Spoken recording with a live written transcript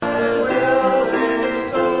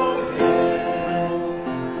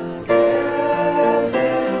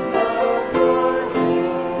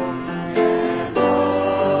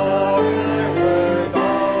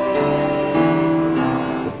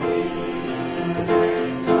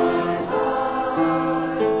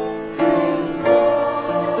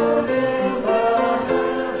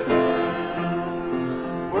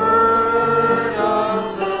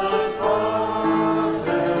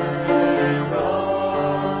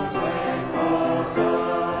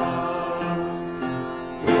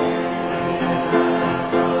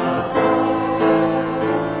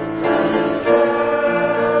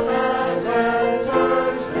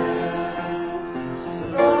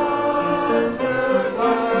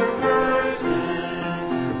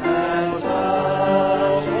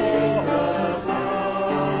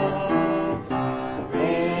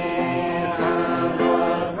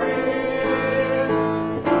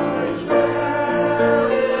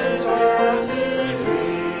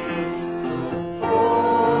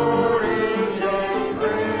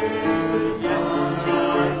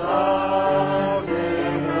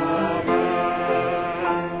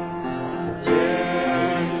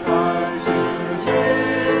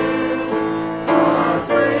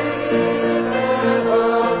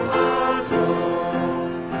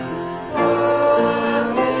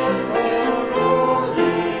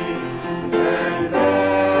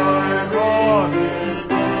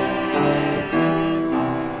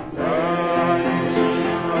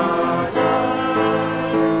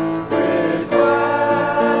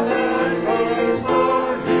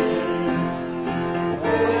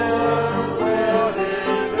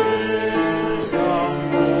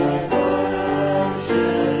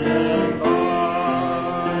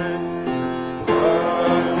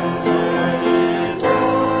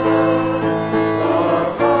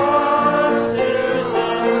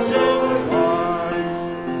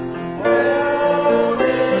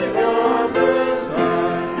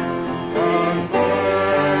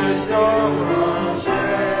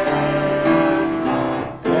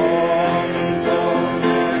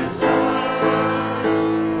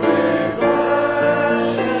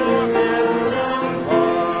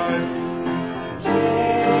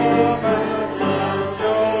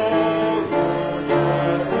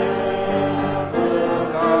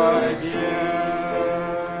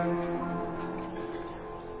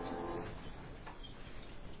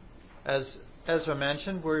As Ezra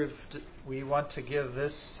mentioned, we want to give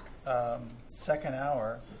this second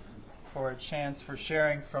hour for a chance for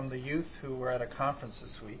sharing from the youth who were at a conference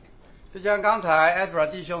this week. 就像刚才 Ezra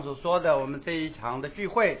弟兄所说的，我们这一场的聚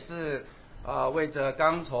会是为着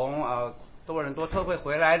刚从多伦多特会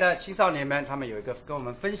回来的青少年们，他们有一个跟我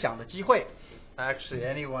们分享的机会。Actually,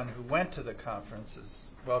 anyone who went to the conference is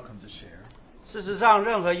welcome to share. 事实上，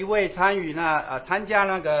任何一位参加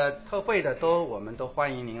那个特会的，我们都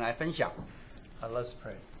欢迎您来分享。Let's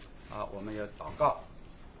pray. 我们有祷告。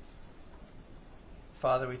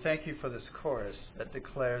Father, we thank you for this chorus that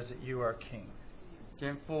declares that you are King.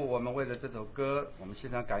 天父，我们为了这首歌，我们现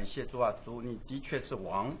在感谢主啊，主你的确是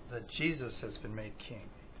王。That Jesus has been made King.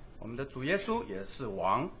 我们的主耶稣也是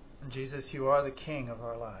王。Jesus, you are the King of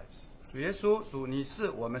our lives. 主耶稣，主你是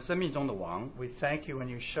我们生命中的王。We thank you when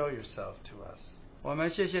you show yourself to us. 我们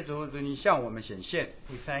谢谢主，你向我们显现。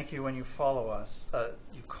We thank you when you follow us.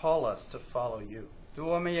 You call us to follow you. 主，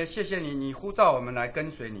我们也谢谢你，你呼召我们来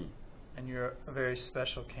跟随你。And you're a very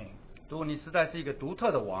special King. 主，你实在是一个独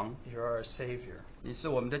特的王。You're our Savior. 你是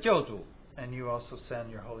我们的救主。And you also send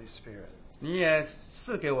your Holy Spirit. 你也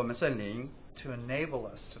赐给我们圣灵 to enable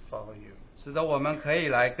us to follow you. 使得我们可以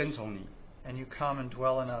来跟从你。And you come and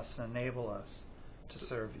dwell in us and enable us to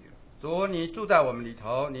serve you. 主，你住在我们里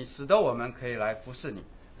头，你使得我们可以来服侍你。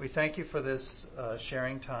We thank you for this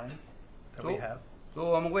sharing time that we have. 主，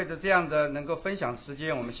我们为着这样的能够分享时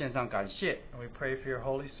间，我们献上感谢。And we pray for your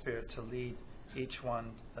Holy Spirit to lead each one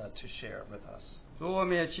to share with us. 主，我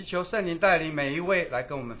们也祈求圣灵带领每一位来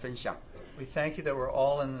跟我们分享。We thank you that we're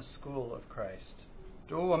all in the school of Christ.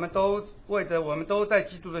 主，我们都在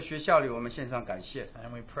基督的学校里，我们献上感谢。And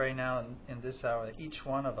we pray now in this hour that each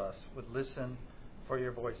one of us would listen for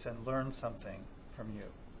your voice and learn something from you.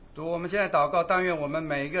 主，我们现在祷告，但愿我们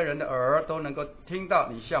每一个人的耳都能够听到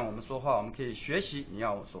你向我们说话，我们可以学习你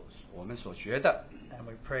要我们所学的。And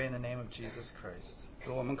we pray in the name of Jesus Christ.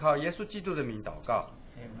 主，我们靠耶稣基督的名祷告。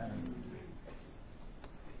Amen.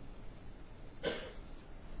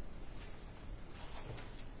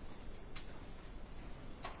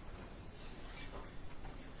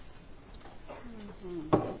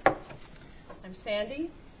 I'm Sandy.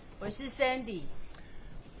 我是 Sandy.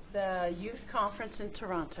 The Youth Conference in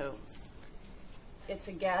Toronto. It's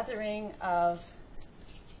a gathering of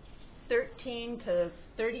 13 to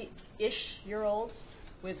 30-ish-year-olds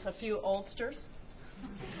with a few oldsters.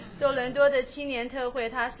 多伦多的青年特会，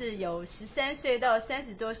它是有13岁到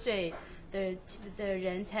30多岁的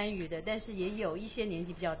人参与的，但是也有一些年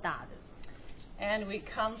纪比较大的。And we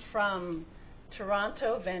come from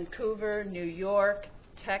Toronto, Vancouver, New York,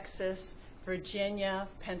 Texas, Virginia,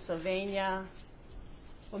 Pennsylvania.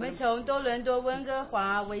 我们从多伦多、温哥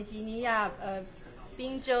华、维吉尼亚、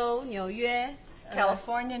宾州、纽约、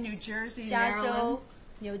California, New Jersey, 加州、 Maryland.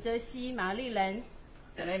 纽泽西、马里兰，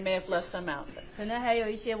 And I may have left some out. 可能还有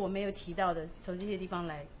一些我没有提到的，从这些地方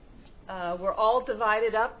来。We're all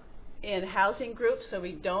divided up in housing groups, so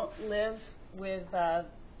we don't live with the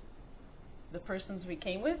persons we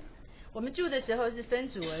came with. 我们住的时候是分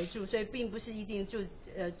组而住，所以并不是一定住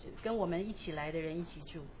跟我们一起来的人一起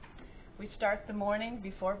住。We start the morning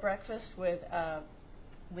before breakfast with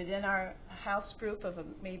within our house group of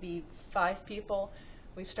maybe 5 people.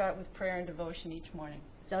 We start with prayer and devotion each morning.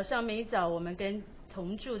 早上每早我们跟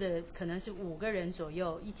同住的可能是5个人左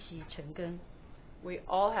右一起晨更。We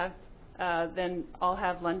all have then all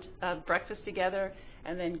have lunch breakfast together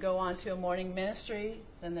and then go on to a morning ministry.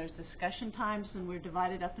 Then there's discussion times and we're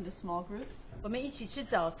divided up into small groups. 我们一起吃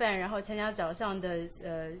早饭，然后参加早上的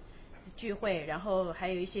聚会，然后还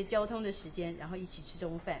有一些交通的时间，然后一起吃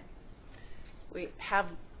中饭。We have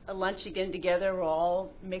a lunch again together. We're all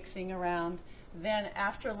mixing around. Then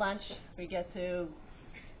after lunch, we get to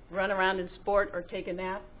run around in sport or take a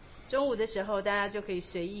nap. 中午的时候，大家就可以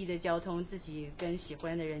随意的交通，自己跟喜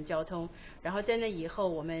欢的人交通。然后在那以后，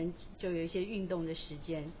我们就有一些运动的时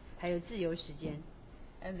间，还有自由时间。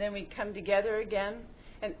And then we come together again.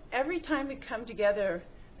 And every time we come together,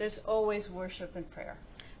 there's always worship and prayer.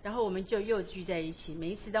 然后我们就又聚在一起。每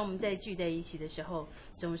一次当我们再聚在一起的时候，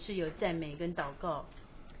总是有赞美跟祷告。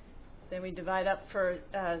Then we divide up for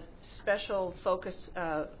special focus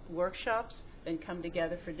workshops, then come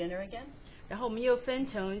together for dinner again. 然后我们又分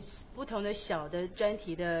成不同的小的专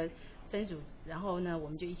题的分组，然后呢，我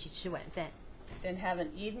们就一起吃晚饭。Then have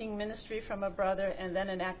an evening ministry from a brother, and then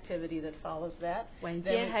an activity that follows that. 晚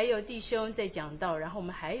间还有弟兄在讲道，然后我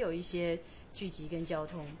们还有一些聚集跟交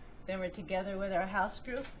通。Then we're together with our house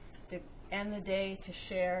group to end the day to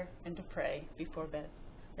share and to pray before bed.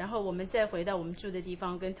 然后我们再回到我们住的地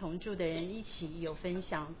方，跟同住的人一起有分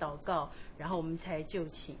享、祷告，然后我们才就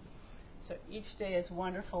寝。So each day is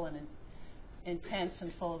wonderful and intense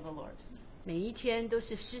and full of the Lord. 每一天都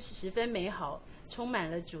是十分美好，充满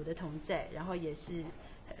了主的同在，然后也是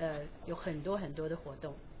有很多很多的活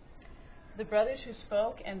动。The brothers who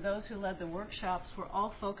spoke and those who led the workshops were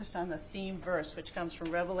all focused on the theme verse, which comes from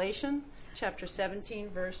Revelation chapter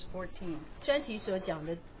 17, verse 14. 专题所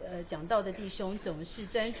讲到的弟兄总是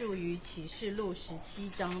专注于启示录17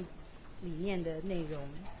章里面的内容。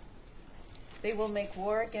They will make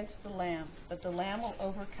war against the Lamb, but the Lamb will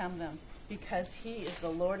overcome them, because he is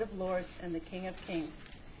the Lord of lords and the King of kings.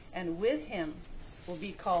 And with him will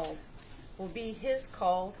be his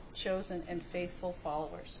called, chosen, and faithful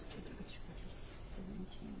followers.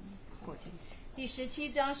 第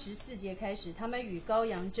17章14节开始，他们与羔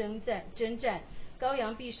羊征战，羔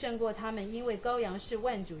羊必胜过他们，因为羔羊是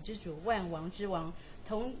万主之主，万王之王。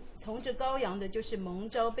同着羔羊的，就是蒙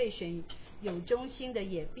召被选有忠心的，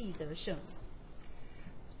也必得胜。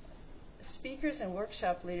Speakers and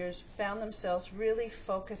workshop leaders found themselves really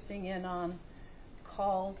focusing in on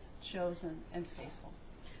called, chosen, and faithful.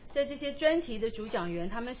 在这些专题的主讲员，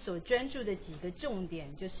他们所专注的几个重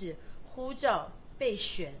点就是呼召、被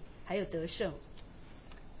选，还有得胜。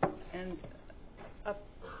And a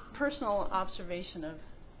personal observation of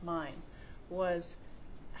mine was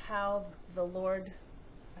how the Lord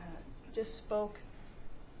just spoke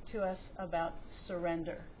to us about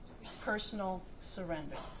surrender, personal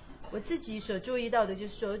surrender. 我自己所注意到的就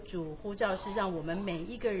是说，主呼召是让我们每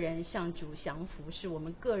一个人向主降服，是我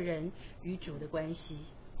们个人与主的关系。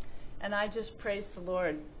And I just praise the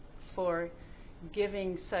Lord for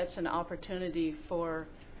giving such an opportunity for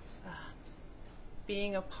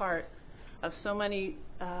being a part of so many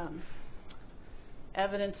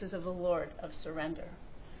evidences of the Lord of surrender.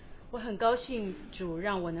 我很高兴主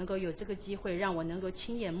让我能够有这个机会，让我能够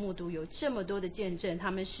亲眼目睹有这么多的见证，他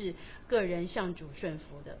们是个人向主顺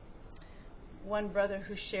服的。One brother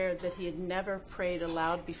who shared that he had never prayed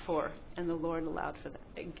aloud before, and the Lord allowed for that,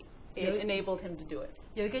 enabled him to do it.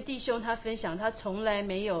 有一个弟兄他分享，他从来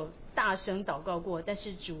没有大声祷告过，但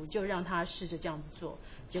是主就让他试着这样子做，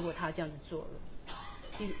结果他这样子做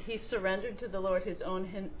了。He surrendered to the Lord his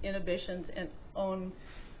own inhibitions and own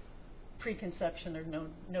preconception or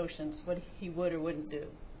notions, what he would or wouldn't do.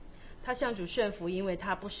 他向主顺服，因为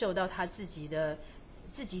他不受到他自己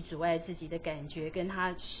阻碍自己的感觉，跟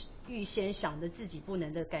他预先想的自己不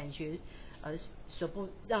能的感觉，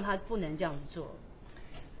让他不能这样子做。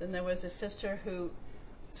Then there was a sister who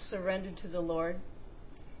surrendered to the Lord,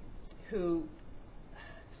 who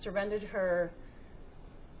surrendered her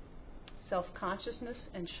self-consciousness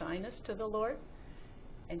and shyness to the Lord,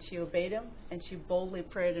 and she obeyed him, and she boldly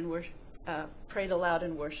prayed aloud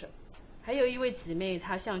in worship. 还有一位姊妹，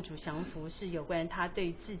她向主降服，是有关她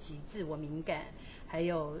对自己自我敏感，还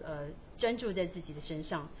有专注在自己的身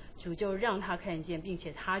上，主就让她看见，并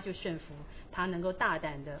且她就顺服，她能够大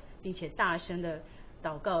胆的，并且大声的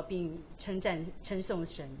祷告，并称颂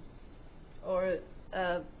神。Or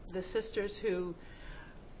the sisters who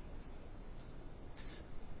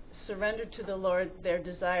surrendered to the Lord their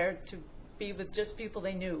desire to be with just people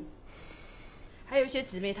they knew. 还有一些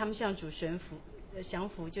姊妹，她们向主降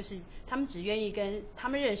服，就是她们只愿意跟她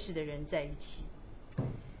们认识的人在一起。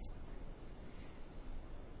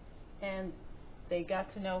And they got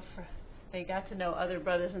to know other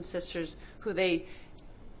brothers and sisters who they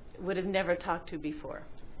would have never talked to before,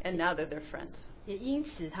 and now they're their friends. 也因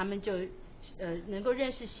此，他们就能够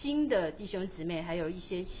认识新的弟兄姊妹，还有一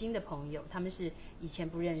些新的朋友，他们是以前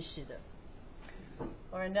不认识的。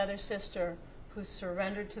Or another sister who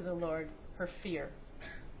surrendered to the Lord her fear.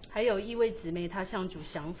 还有一位姊妹，她向主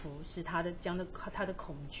降服，是她的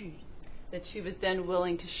恐惧。That she was then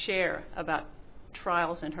willing to share about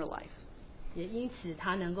trials in her life. 也因此，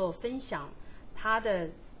她能够分享她的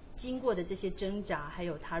经过的这些挣扎，还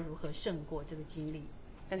有她如何胜过这个经历。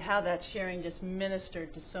And how that sharing just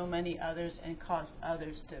ministered to so many others and caused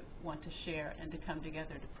others to want to share and to come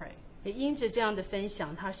together to pray. 也因着这样的分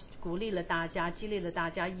享，她鼓励了大家，激励了大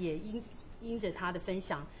家，也因着她的分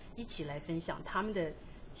享，一起来分享他们的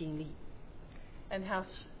经历。And how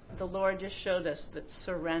the Lord just showed us that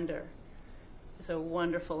surrender is a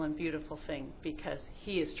wonderful and beautiful thing because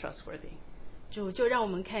He is trustworthy. 主就让我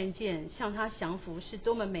们看见，向他降服是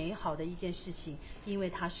多么美好的一件事情，因为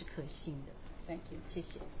他是可信的。Thank you. 谢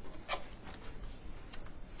谢。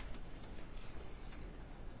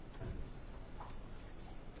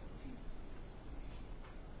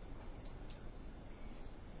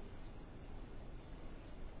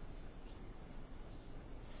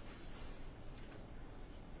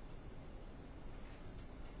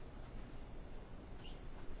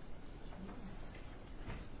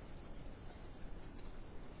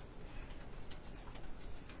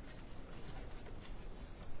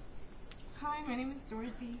Hi, my name is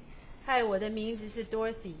Dorothy, 嗨，我的名字是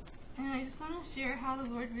Dorothy。 and I just want to share how the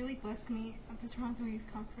Lord really blessed me at the Toronto Youth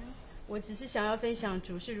Conference. 我只是想要分享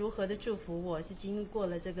主是如何的祝福我，是经过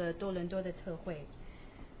了这个多伦多的特会。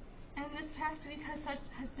 And this past week has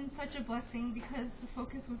been such a blessing because the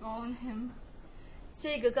focus was all on Him.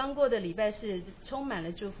 这个刚过的礼拜是充满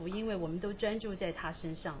了祝福，因为我们都专注在他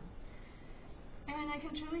身上。 And I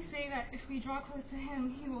can truly say that if we draw close to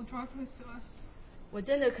Him, He will draw close to us. 我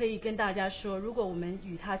真的可以跟大家说，如果我们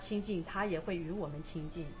与他亲近，他也会与我们亲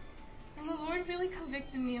近。 And the Lord really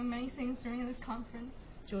convicted me of many things during this conference.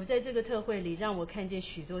 主在这个特会里让我看见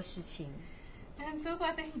许多事情， And I'm so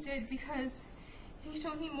glad that He did because He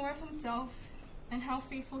showed me more of Himself and how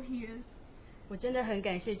faithful He is. 我真的很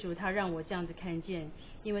感谢主，他让我这样子看见，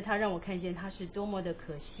因为他让我看见他是多么的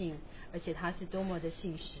可信，而且他是多么的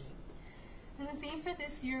信实。 And the theme for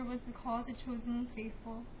this year was the call of the chosen and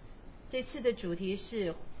faithful. 这次的主题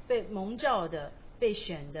是被蒙召的、被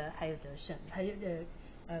选的，还有得胜，还有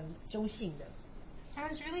中性的。 I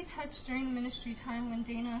was really touched during the ministry time when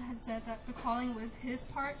Dana had said that the calling was His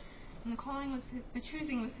part, and the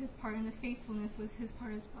choosing was His part, and the faithfulness was His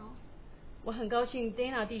part as well. 我很高兴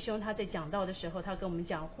Dana 弟兄他在讲道的时候，他跟我们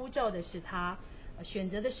讲，呼召的是他，选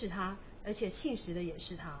择的是他，而且信实的也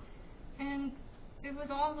是他， And it was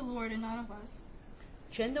all the Lord and none of us.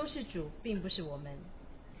 全都是主，并不是我们。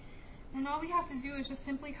 And all we have to do is just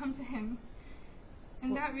simply come to Him.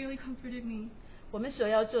 And that really comforted me. 我们所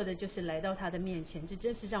要做的就是来到他的面前，这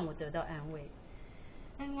真是让我得到安慰。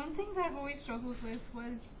 And one thing that I've always struggled with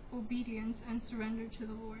was obedience and surrender to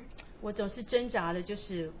the Lord. 我总是挣扎的，就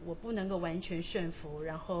是我不能够完全顺服，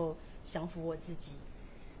然后降服我自己。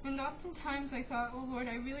 And oftentimes I thought, oh Lord,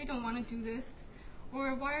 I really don't want to do this.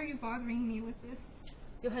 Or why are you bothering me with this?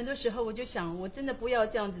 有很多时候我就想，我真的不要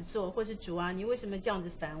这样子做，或是主啊，你为什么这样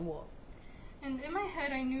子烦我？ And in my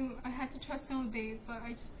head I knew I had to trust and obey, but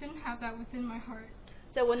I just didn't have that within my heart.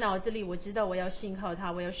 在我脑子里，我知道我要信靠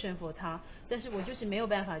他，我要顺服他，但是我就是没有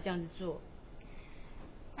办法这样子做。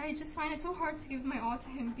 I just find it so hard to give my all to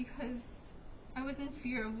Him because I was in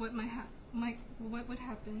fear of what would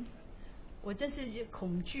happen. 我真是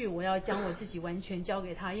恐惧，我要将我自己完全交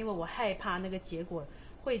给他，因为我害怕那个结果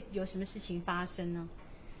会有什么事情发生呢？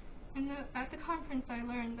 And at the conference I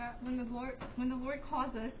learned that when the Lord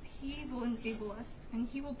calls us, He will enable us, and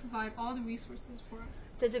He will provide all the resources for us.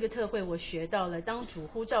 在这个特会，我学到了，当主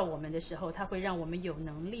呼召我们的时候，他会让我们有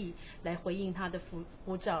能力来回应他的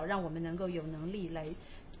呼召，让我们能够有能力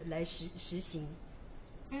来实行。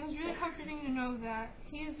 And it was really comforting to know that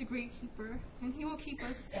He is the great keeper, and He will keep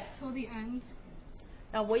us till the end.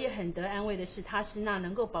 那我也很得安慰的是，他是那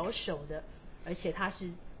能够保守的，而且他是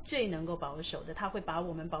最能够保守的，他会把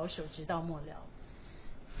我们保守直到末了。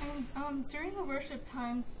 And during the worship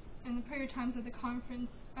times and the prayer times at the conference,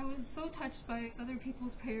 I was so touched by other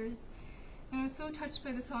people's prayers, and I was so touched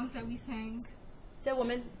by the songs that we sang. 在我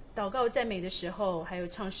们祷告赞美的时候，还有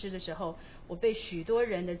唱诗的时候，我被许多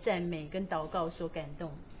人的赞美跟祷告所感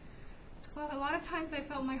动。 Well, a lot of times I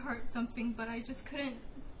felt my heart thumping, but I just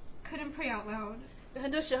couldn't pray out loud 有很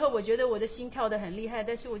多时候，我觉得我的心跳得很厉害，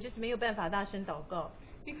但是我就是没有办法大声祷告，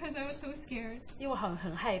 because I was so scared. 因为我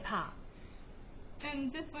很害怕。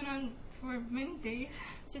 And this went on for many days,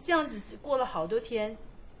 就这样子过了好多天，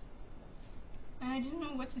 and I didn't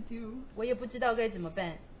know what to do. 我也不知道该怎么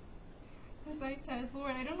办。 As I said,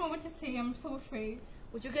 Lord, I don't know what to say. I'm so afraid.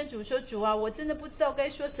 我就跟主说：“主啊，我真的不知道该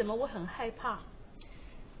说什么，我很害怕。”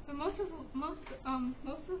 But most of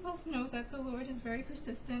us know that the Lord is very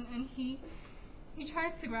persistent, and He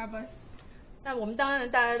tries to grab us. 那我们当然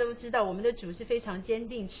大家都知道，我们的主是非常坚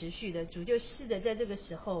定持续的，主就试着在这个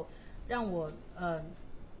时候让我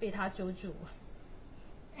被他揪住。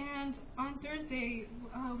 And on Thursday,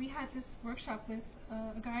 we had this workshop with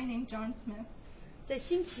a guy named John Smith. 在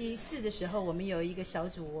星期四的时候，我们有一个小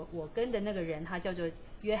组，我跟的那个人他叫做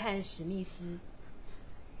约翰史密斯，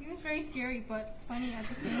 He was very scary but funny at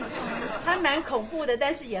the same time. 他蛮恐怖的，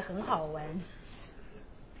但是也很好玩。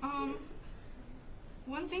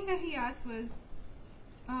 One thing that he asked was,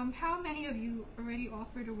 how many of you already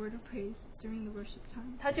offered a word of praise during the worship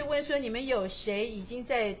time? 他就问说：“你们有谁已经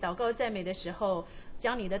在祷告赞美的时候，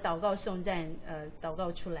将你的祷告颂赞祷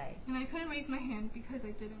告出来？” And I couldn't raise my hand because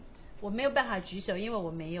I didn't. 我没有办法举手，因为我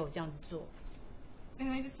没有这样子做。 And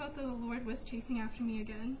I just felt that the Lord was chasing after me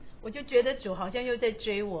again. 我就觉得主好像又在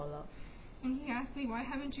追我了。 And He asked me, why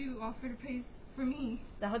haven't you offered a praise for me?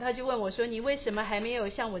 然后他就问我说：“你为什么还没有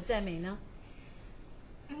向我赞美呢？”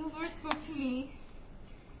 And the Lord spoke to me.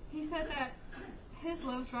 He said that His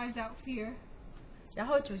love drives out fear. 然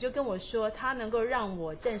后主就跟我说，他能够让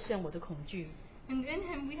我战胜我的恐惧。And in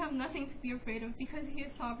him we have nothing to be afraid of because he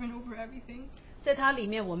is sovereign over everything. 在他里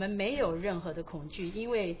面我们没有任何的恐惧，因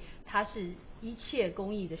为他是一切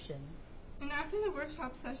公义的神。 And after the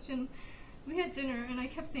workshop session, we had dinner, and I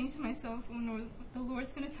kept saying to myself, "Oh no, the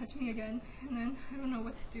Lord's going to touch me again," and then I don't know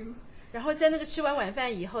what to do. 然后在那个吃完晚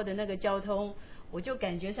饭以后的那个交通，我就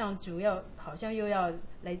感觉上主要好像又要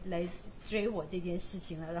来追我这件事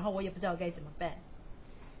情了，然后我也不知道该怎么办。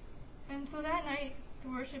 And so that night, the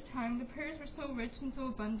worship time, the prayers were so rich and so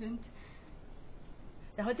abundant.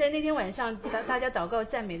 然后在那天晚上大家祷告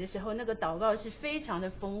赞美的时候，那个祷告是非常的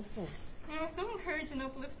丰富。 And I was so encouraged and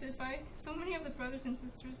uplifted by so many of the brothers and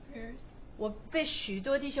sisters' prayers. 我被许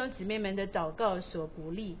多弟兄姊妹们的祷告所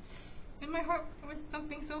鼓励， And my heart was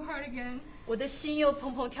thumping so hard again. 我的心又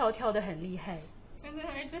砰砰跳跳的很厉害。 And then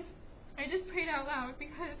I just prayed out loud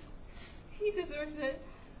because he deserves it.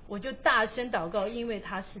 我就大声祷告，因为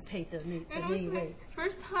他是配得那 And it 那一 was my 位。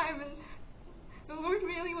 first time, and the Lord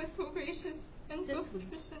really was so gracious and so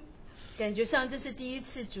sufficient. 感觉上这是第一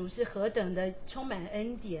次，主是何等的充满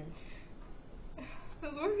恩典。 The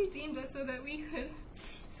Lord redeemed us so that we could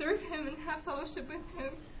serve him and have fellowship with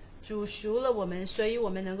him. 主赎了我们，所以我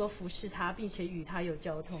们能够服侍他，并且与他有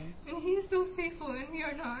交通。 And he is so faithful and we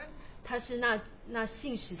are not. 他是那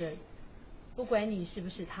信实的，不管你是不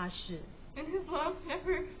是，他是。 And his love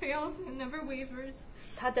never fails and never wavers.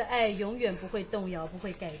 他的爱永远不会动摇，不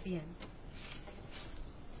会改变。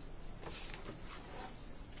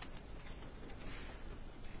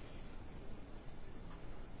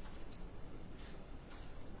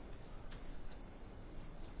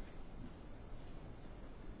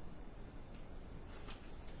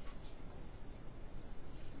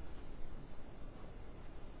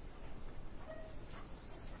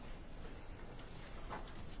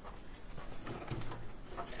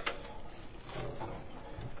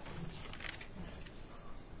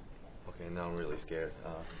 Okay, now I'm really scared.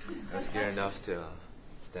 I'm scared enough to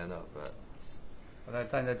stand up, but 我在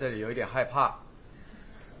站在这里有一点害怕。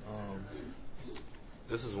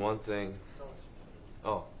 this is one thing.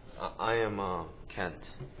 Oh, I am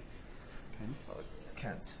Kent.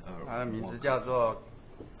 Kent. 他的名字叫做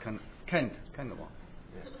Kent 什么？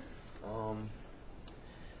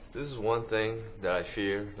 This is one thing that I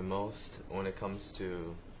fear the most when it comes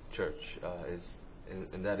to church,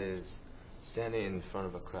 and that is standing in front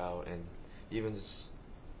of a crowd and even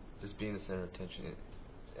just being the center of attention.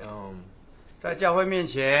 在教会面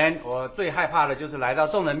前，我最害怕的就是来到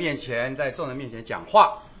众人面前，在众人面前讲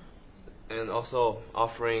话。 And also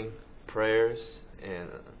offering prayers and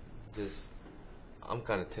I'm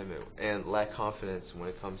kind of timid and lack confidence when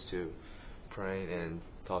it comes to praying and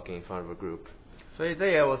talking in front of a group. 所以这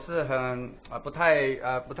也我是很不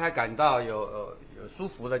太感到有舒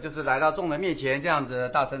服的，就是来到众人面前这样子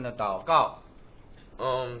大声的祷告。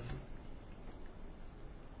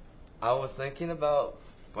I was thinking about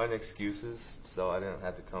finding excuses so I didn't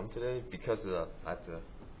have to come today because I have to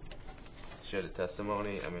share the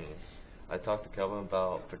testimony. I mean, I talked to Kelvin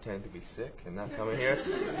about pretending to be sick and not coming here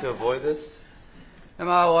to avoid this. 那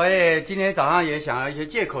么我也今天早上也想了一些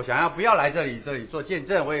借口，想要不要来这里做见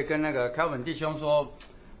证。我也跟那个 Kelvin 弟兄说，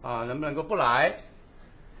能不能够不来？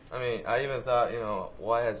 I mean, I even thought,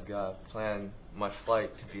 why has God planned my flight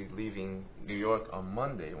to be leaving New York on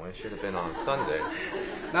Monday when it should have been on Sunday?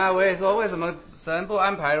 那我也说，为什么神不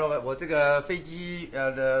安排我这个飞机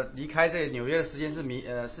的离开这纽约的时间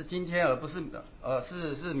是今天，而不是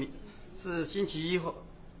是星期一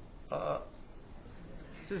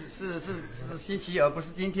是星期一，而不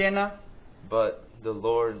是今天呢？ But the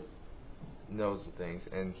Lord knows the things,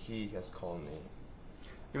 and He has called me.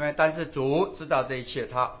 因为但是主知道这一切，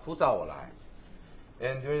他呼召我来。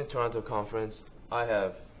 And during the Toronto conference,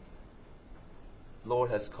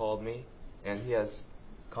 Lord has called me, and He has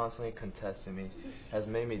constantly contested me, has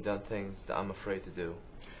made me done things that I'm afraid to do.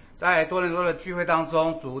 在多伦多的聚会当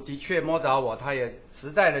中，主的确摸着我，他也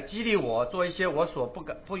实在的激励我做一些我所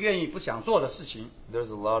不愿意、不想做的事情。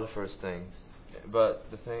 There's a lot of first things, but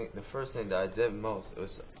the first thing that I did most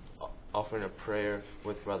was offering a prayer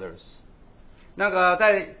with brothers. 那个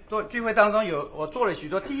在聚会当中我做了许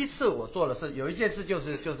多第一次我做的事，有一件事就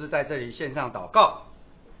是在这里线上祷告。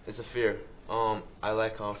 It's a fear. I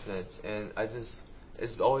lack confidence, and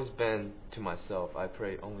it's always been to myself. I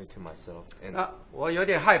pray only to myself. And 那我有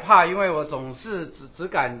点害怕，因为我总是只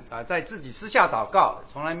敢在自己私下祷告，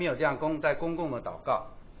从来没有这样在公共的祷告。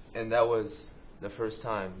 And that was the first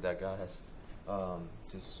time that God has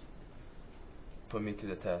just put me to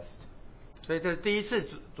the test. 所以这是第一次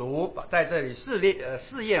主在这里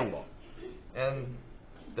试验我。 And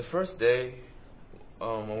the first day,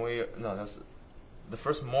 the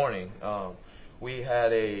first morning, we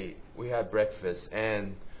had breakfast,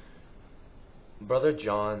 and Brother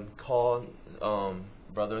John called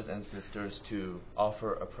brothers and sisters to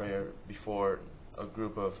offer a prayer before a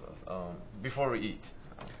group of before we eat.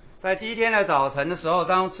 在第一天的早晨的时候，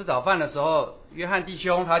当吃早饭的时候，约翰弟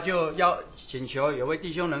兄他就要请求有位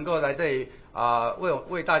弟兄能够来这里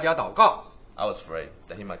为大家祷告。I was afraid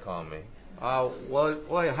that he might call me.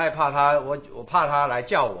 我很害怕他，我怕他来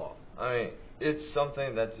叫我。I mean, it's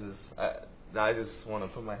something that I just want to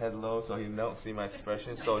put my head low so he don't see my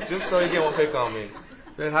expression. So just so he won't pick on me.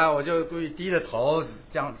 所以我就故意低着头，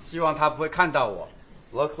这样希望他不会看到我。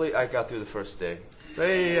Luckily, I got through the first day. 所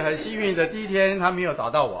以很幸运的，第一天他没有找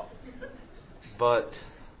到我。But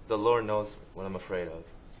the Lord knows what I'm afraid of.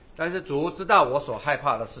 但是主知道我所害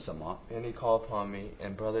怕的是什么。And he called upon me,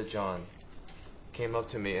 and Brother John came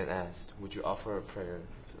up to me and asked, "Would you offer a prayer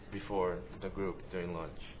before the group during lunch?"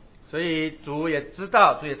 所以主也知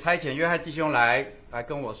道，主也差遣约翰弟兄来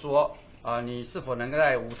跟我说，你是否能够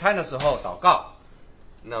在午餐的时候祷告？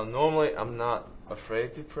 Now, normally I'm not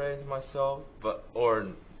afraid to pray myself, or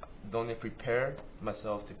don't prepare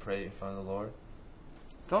myself to pray in front of the Lord.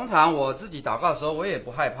 通常我自己祷告的时候，我也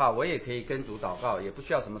不害怕，我也可以跟主祷告，也不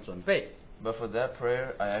需要什么准备。But for that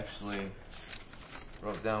prayer, I actually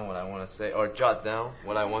wrote down what I want to say, or jot down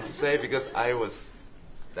what I want to say, because I was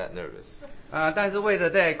that nervous. 但是为了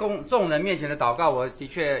在众人面前的祷告，我的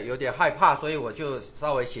确有点害怕，所以我就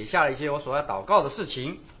稍微写下了一些我所要祷告的事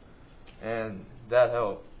情。And that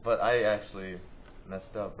helped, but I actually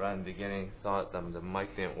messed up right in the beginning. Thought that the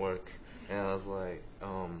mic didn't work, and I was like,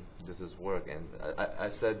 "This is work." And I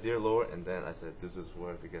said, "Dear Lord," and then I said, "This is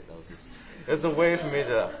work," because I was just, it's a way for me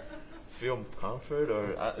to feel comfort,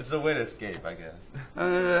 or it's a way to escape, I guess.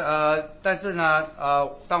 但是呢，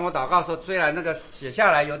当我祷告的时候，虽然那个写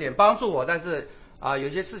下来有点帮助我，但是有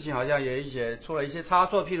些事情好像出了一些差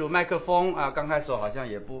错，譬如麦克风刚开始好像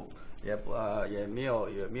也没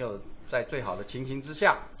有在最好的情形之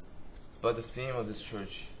下。But the theme of this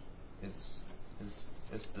church is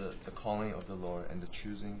the calling of the Lord and the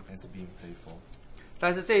choosing and to being faithful.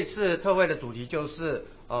 但是这一次特会的主题就是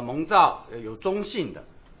蒙召有忠信的。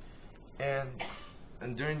And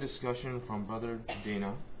during discussion from Brother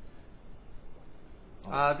Dana,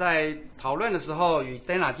 在讨论的时候与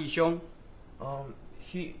Dana 弟兄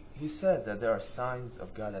he said that there are signs of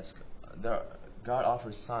God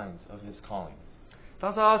offers signs of His callings.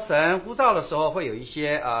 他说神呼召的时候会有一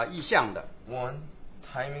些意象的。One,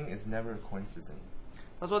 timing is never a coincidence.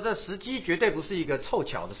 他说这时机绝对不是一个凑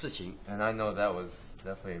巧的事情。And I know that was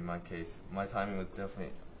definitely my case. My timing was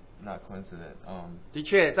definitely not coincident. 的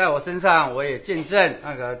确，在我身上我也见证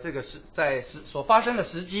这个所发生的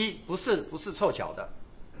时机不是凑巧的。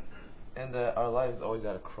And our life is always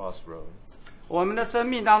at a crossroad. 我们的生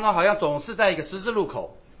命当中好像总是在一个十字路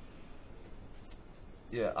口。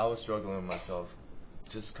Yeah, I was struggling with myself,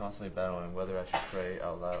 just constantly battling whether I should pray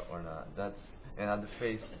out loud or not. And I had to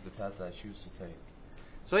face the path that I choose to take.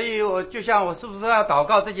 所以我就像我是不是要祷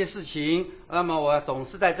告这件事情，那么我总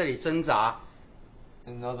是在这里挣扎。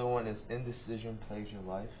Another one is indecision plagues your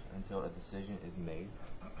life until a decision is made.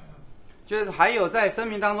 就是还有在生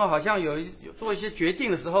命当中好像有做一些决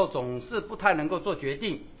定的时候，总是不太能够做决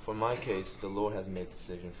定。For my case, the Lord has made the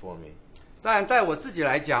decision for me. 但在我自己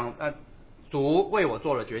来讲，主为我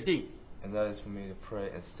做了决定。And that is for me to pray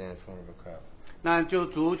and stand in front of a crowd. 那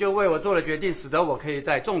主就为我做了决定，使得我可以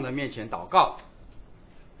在众人面前祷告。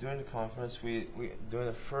During the conference, during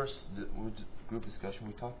the first group discussion,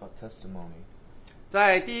 we talked about testimony.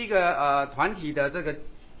 在第一个团体的这个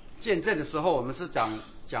见证的时候，我们是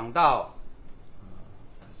讲到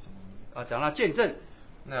见证。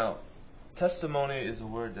Now, testimony is a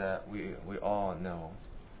word that we all know.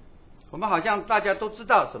 我们好像大家都知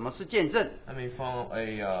道什么是见证。I mean, from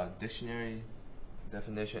a dictionary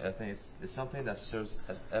definition, I think it's something that serves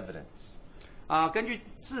as evidence. 根据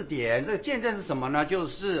字典，这个见证是什么呢？就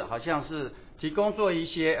是好像是提供做一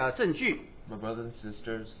些证据。My brothers and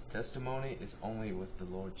sisters, testimony is only with the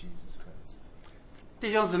Lord Jesus Christ.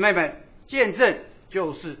 弟兄姊妹们，见证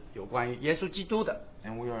就是有关于耶稣基督的。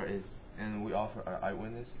And we offer our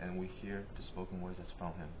eyewitness, and we hear the spoken words that's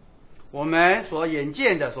from Him. 我们所眼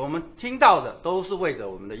见的，所我们听到的，都是为着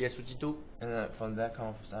我们的耶稣基督。And from that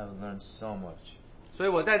conference, I've learned so much. 所以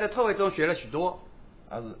我在这特会中学了许多。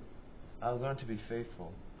I've learned to be faithful.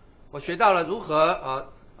 我学到了如何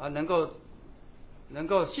能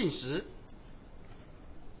够信实，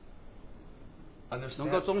能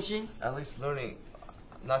够忠心。At least learning,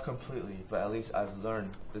 not completely, but at least I've learned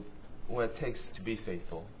what it takes to be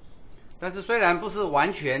faithful. 但是虽然不是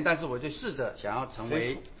完全，但是我就试着想要成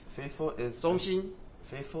为忠心。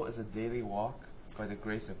 Faithful is a daily walk by the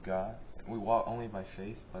grace of God we walk only by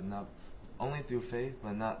faith, but not only through faith,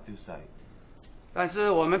 but not through sight. 但是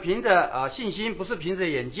我们凭着信心，不是凭着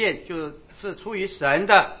眼见，就是出于神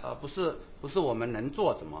的，不是我们能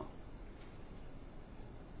做什么。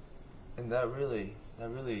And that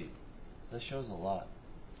shows a lot.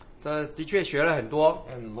 这的确学了很多。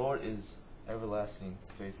And the Lord is everlasting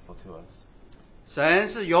faithful to us.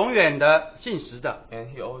 神是永远的信实的， And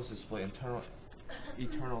He always displays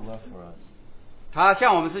eternal love for us. 他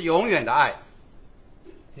向我们是永远的爱。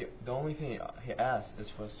The only thing He asks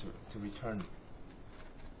is for us to return.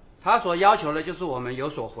 他所要求的就是我们有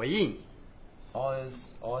所回应。All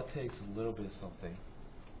it takes is a little bit of something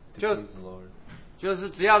to Just- please the Lord. 就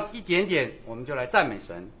是只要一点点，我们就来赞美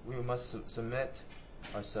神。 We must submit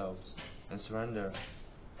ourselves and surrender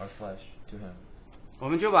our flesh to Him. 我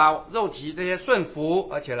们就把肉体这些顺服，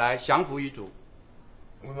而且来降服于主。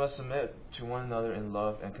 We must submit to one another in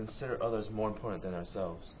love and consider others more important than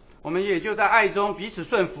ourselves. 我们也就在爱中彼此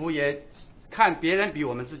顺服，也看别人比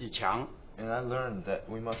我们自己强。 And I learned that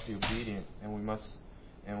we must be obedient and we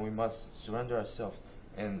must surrender ourselves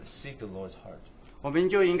and seek the Lord's heart. 我们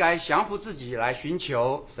就应该降服自己，来寻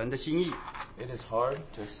求神的心意。 It is hard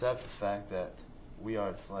to accept the fact that we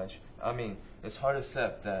are flesh. I mean, it's hard to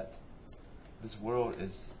accept that this world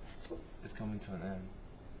is coming to an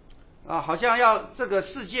end. 好像这个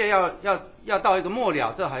世界要到一个末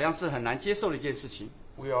了，这好像是很难接受的一件事情。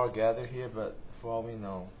 We are gathered here, but for all we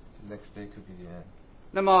know, the next day could be the end.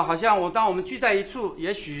 那么好像当我们聚在一处，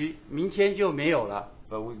也许明天就没有了。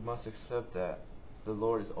 But we must accept that the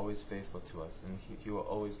Lord is always faithful to us, and He will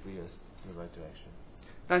always lead us to the right direction.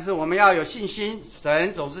 但是我们要有信心，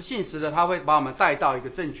神总是信实的，他会把我们带到一个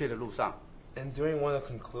正确的路上。 And during one of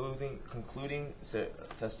the concluding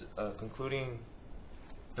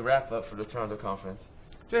the wrap up for the Toronto conference,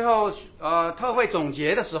 最后特会总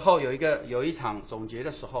结的时候，有一场总结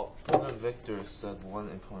的时候， Brother Victor said one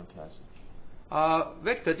important passage.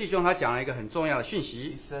 Victor 弟兄他讲了一个很重要的讯 He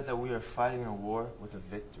息， said that we are fighting a war with a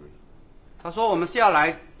victory. 他说我们是要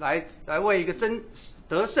来为一个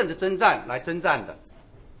得胜的征战来征战的。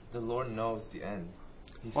 The Lord knows the end.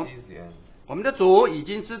 He sees the end. 我们的主已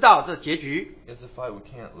经知道这结局， It's a fight we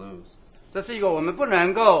can't lose. 这是一个我们不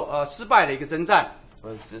能够失败的一个征战。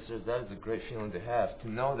 Brothers and sisters, that is a great feeling to have, to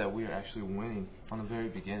know that we are actually winning from the very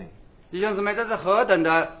beginning. 弟兄姊妹，这是何等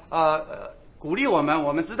的鼓励我们，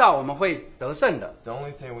我们知道我们会得胜的。 The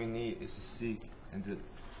only thing we need is to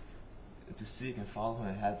seek and follow Him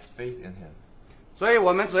and have faith in Him. 所以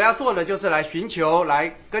我们主要做的就是来寻求、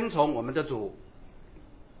来跟从我们的主。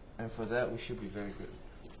 And for that, we should be very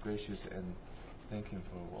gracious and thank Him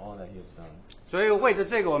for all that He has done. 所以为着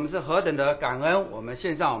这个，我们是何等的感恩，我们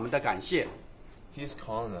献上我们的感谢。 He is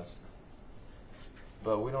calling us,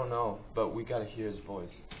 but we don't know. But we gotta hear His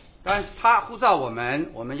voice. 但他呼召我们，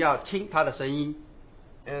我们要听他的声音。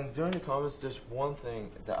 And during the conference, there's one thing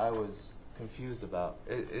that I was confused about,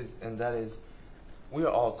 and that is, we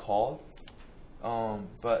are all called,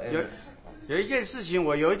 but 有一件事情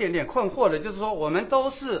我有一点点困惑的，就是说我们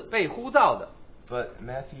都是被呼召的。 But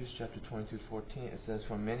Matthew chapter 22:14, it says,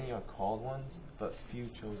 "For many are called ones, but few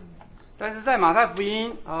chosen ones." 但是在马太福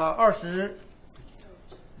音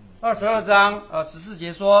22章14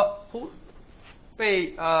节说，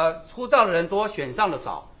被呼召的人多，选上的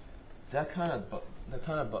少。 That kind of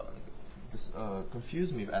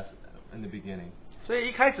confused me in the beginning, 所以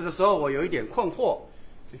一开始的时候我有一点困惑，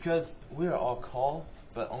 because we are all called,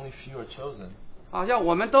 but only few are chosen. 好像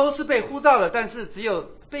我们都是被呼召的，但是只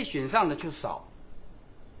有被选上的就少。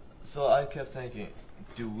 So I kept thinking,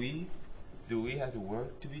 do we have to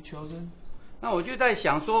work to be chosen? 那我就在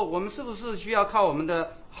想说，我们是不是需要靠我们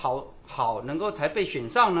的好能够才被选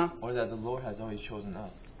上呢？ Or that the Lord has always chosen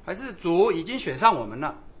us? 还是主已经选上我们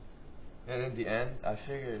了？ And in the end, I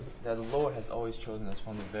figured that the Lord has always chosen us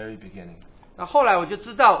from the very beginning. 那后来我就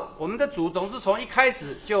知道，我们的主总是从一开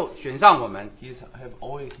始就选上我们， He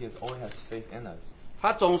always has faith in us.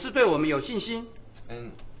 他总是对我们有信心。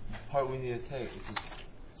 And the part we need to take is to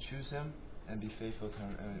choose Him and be faithful to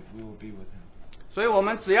Him, and we will be with Him. 所以我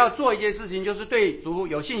们只要做一件事情，就是对主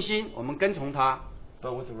有信心，我们跟从他。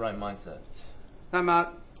 But with the right mindset. 那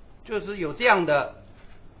么就是有这样的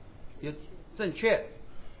正确。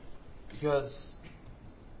 Because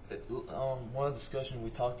one of the discussions we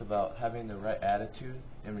talked about having the right attitude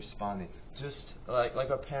and responding. Just like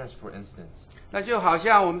our parents, for instance. 那就好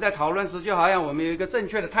像我们在讨论时，就好像我们有一个正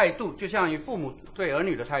确的态度，就像于父母对儿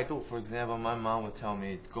女的态度。 For example, my mom would tell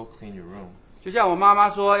me, "Go clean your room." 就像我妈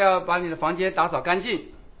妈说要把你的房间打扫干净，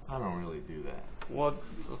 I don't really do that. 我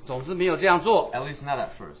总是没有这样做。 At least not at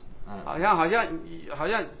first. 好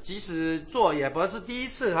像即使做也不是第一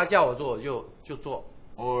次他叫我做就做。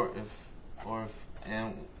 Or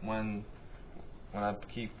and when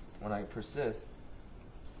I persist,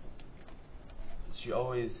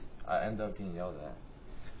 I end up getting yelled at.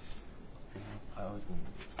 I always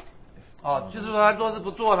get. 就是说他若是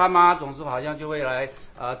不做，他妈总是好像就会来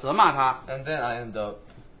责骂他。And then I end up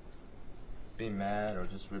being mad or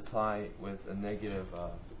just reply with a negative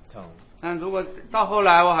tone. 但如果到后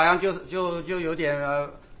来我好像就有点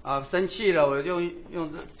生气了，我就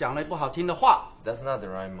用讲了不好听的话。That's not the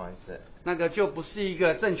right mindset. 那个就不是一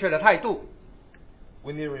个正确的态度。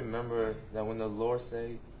We need to remember that when the Lord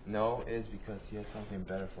say no, it is because He has something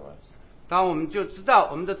better for us. 当我们就知道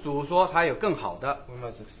我们的主说他有更好的。We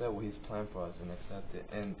must accept what He's planned for us and accept it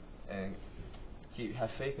and have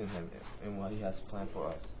faith in Him in what He has planned for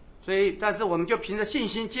us. 所以，但是我们就凭着信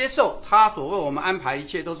心接受他所为我们安排，一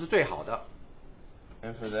切都是最好的。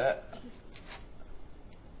And for that,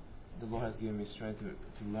 the Lord has given me strength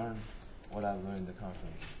to learn what I've learned in the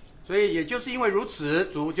conference. 所以，也就是因为如此，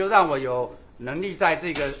主就让我有能力在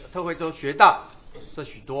这个特会中学到这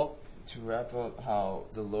许多。To wrap up how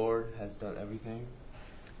the Lord has done everything.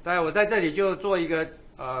 当然，我在这里就做一个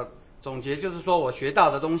总结，就是说我学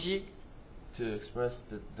到的东西。To express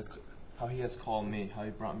how He has called me, how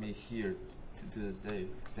He brought me here to this day,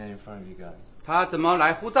 standing in front of you guys. 他怎么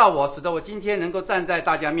来呼召我，使得我今天能够站在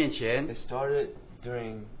大家面前。 It started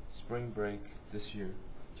during spring break this year.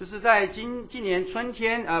 就是在今年春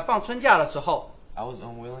天放春假的时候。I was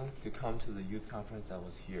unwilling to come to the youth conference that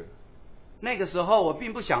was here. 那个时候我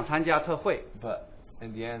并不想参加特会。But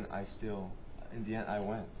in the end, I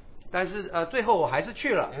went. 但是最后我还是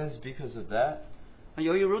去了。 And it's because of that.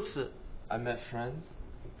 由于如此， I met friends.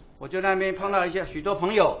 我就在那边碰到许多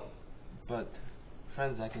朋友。 But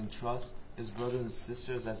friends I can trust as brothers and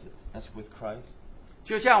sisters as with Christ.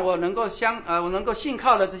 就像我能够信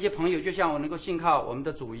靠的这些朋友，就像我能够信靠我们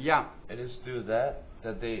的主一样。 It is through that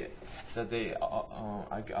I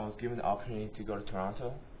was given the opportunity to go to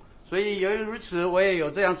Toronto. 所以由于如此，我也有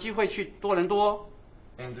这样机会去多伦多。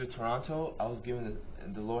 And through Toronto,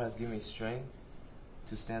 the Lord has given me strength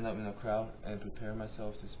to stand up in the crowd and prepare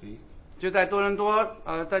myself to speak. 就在多伦多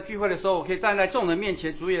在聚会的时候，我可以站在众人面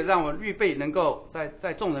前，主也让我预备能够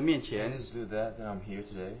在众人面 And 前。 it is through that I'm here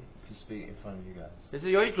today to speak in front of you guys. 也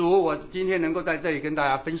是由于主，我今天能够在这里跟大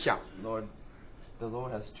家分享。 The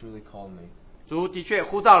Lord has truly called me. 主的确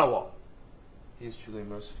呼召了我。 He is truly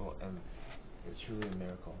merciful and it's truly a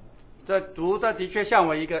miracle. 这的确像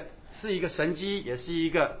我是一个神迹，也是一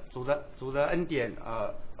个主的恩典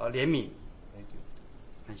怜悯。 Thank you.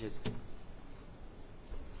 感谢主。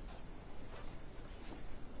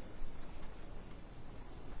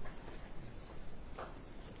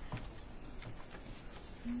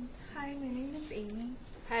Hi, my name is Amy.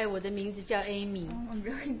 嗨，我的名字叫 Amy。 I'm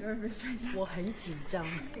really nervous right now. 我很紧张，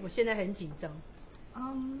我现在很紧张。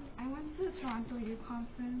I went to the Toronto Youth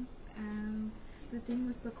Conference and the theme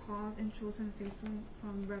was the called and chosen faithful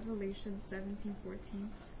from Revelation 17:14.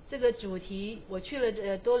 这个主题，我去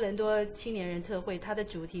了多伦多青年人特会，它的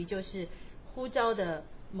主题就是呼召的、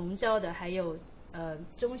蒙召的，还有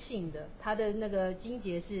中性的。它的那个经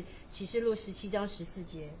节是启示录17章14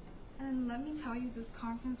节。And let me tell you, this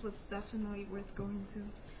conference was definitely worth going to.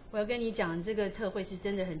 我要跟你讲，这个特会是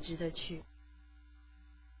真的很值得去。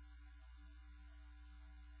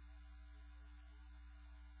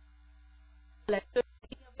来，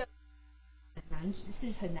很难，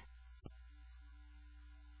是很难。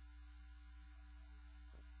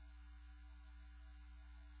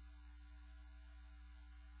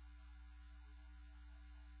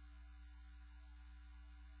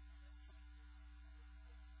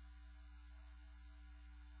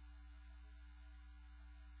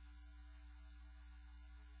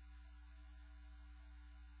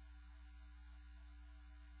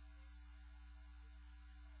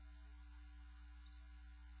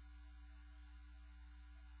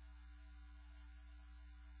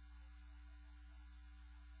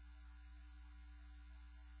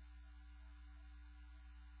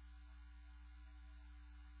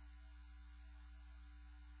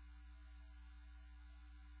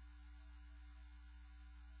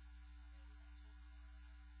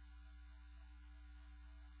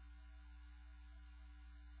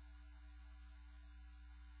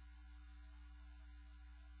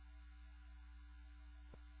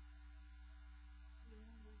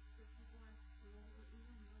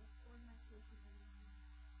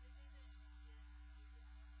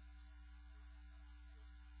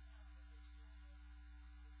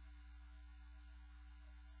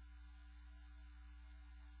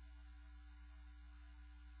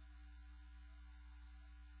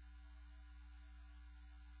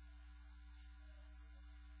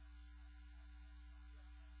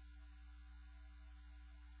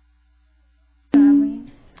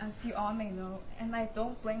as you all may know, and I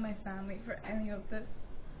don't blame my family for any of this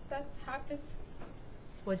that happened.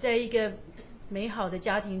 我在一个美好的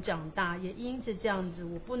家庭长大，也因着这样子，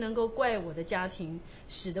我不能够怪我的家庭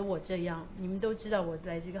使得我这样。你们都知道我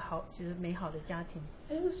来这个就是美好的家庭。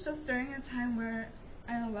It was just during a time where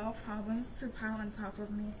I allowed problems to pile on top of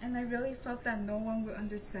me, and I really felt that no one would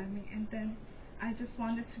understand me, and then I just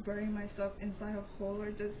wanted to bury myself inside a hole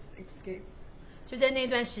or just escape. 就在那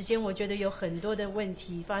段时间，我觉得有很多的问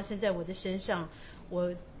题发生在我的身上，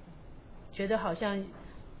我觉得好像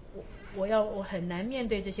我很难面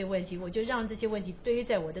对这些问题，我就让这些问题堆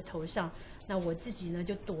在我的头上，那我自己呢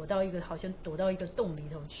就好像躲到一个洞里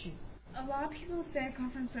头去。A lot of people say I come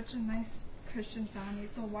from such a nice Christian family,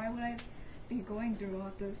 so why would I be going through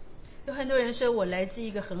all this? 有很多人说我来自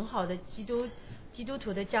一个很好的基督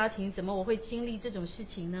徒的家庭，怎么我会经历这种事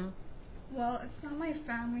情呢？ Well, it's not my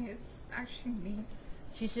family, it's actually me.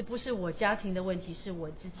 其实不是我家庭的问题，是我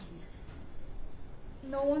自己。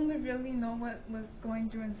No one would really know what was going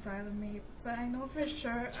through inside of me, but I know for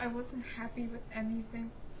sure I wasn't happy with anything.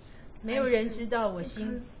 没有人知道我心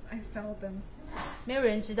because I felt them. 没有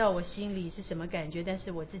人知道我心里是什么感觉，但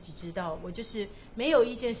是我自己知道，我就是没有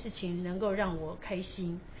一件事情能够让我开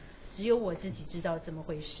心，只有我自己知道怎么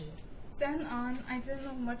回事。Then on, I didn't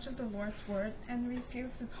know much of the Lord's word and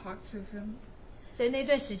refused to talk to Him. 在那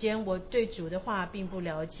段时间，我对主的话并不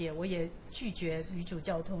了解，我也拒绝与主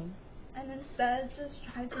交通。And instead, just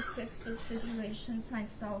tried to fix the situations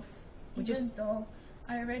myself, even though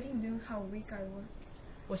I already knew how weak I was.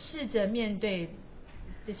 我试着面对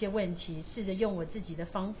这些问题，试着用我自己的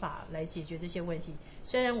方法来解决这些问题。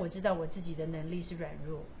虽然我知道我自己的能力是软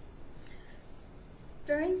弱。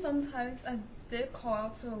During some times, I did call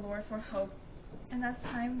out to the Lord for help, and as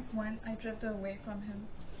time went, I drifted away from Him.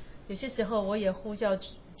 有些时候我也呼叫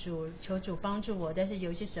主，求主帮助我，但是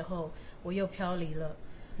有些时候我又飘离了，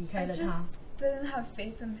离开 I 了 just 他， didn't have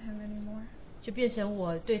faith in Him anymore. 就变成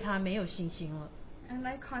我对他没有信心了。And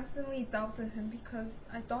I constantly doubted Him because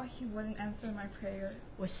I thought He wouldn't answer my prayer.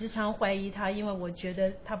 我时常怀疑他，因为我觉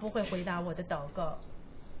得他不会回答我的祷告。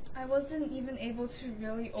 I wasn't even able to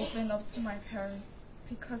really open up to my parents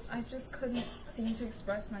because I just couldn't seem to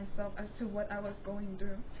express myself as to what I was going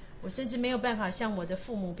through. 我甚至没有办法向我的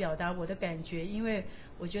父母表达我的感觉，因为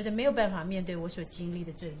我觉得没有办法面对我所经历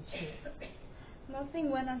的这一切。 Nothing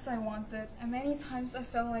went as I wanted, and many times I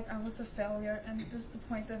felt like I was a failure and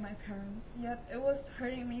disappointed my parents. Yet it was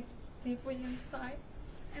hurting me deeply inside,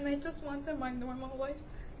 and I just wanted my normal life.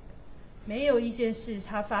 没有一件事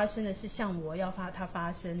它发生的是像我要它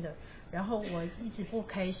发生的，然后我一直不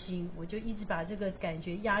开心，我就一直把这个感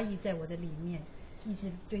觉压抑在我的里面，一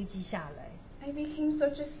直堆积下来。 I became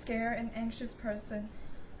such a scared and anxious person.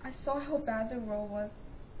 I saw how bad the world was,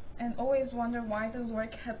 and always wondered why the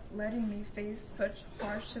Lord kept letting me face such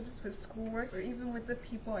hardships with schoolwork or even with the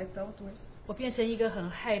people I dealt with. 我变成一个很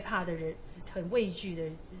害怕的人，很畏惧的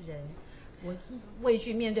人。我畏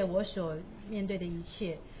惧面对我所面对的一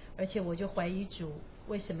切，而且我就怀疑主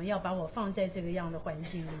为什么要把我放在这个样的环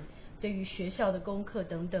境里。对于学校的功课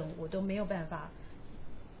等等，我都没有办法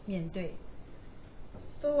面对。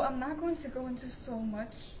 So I'm not going to go into so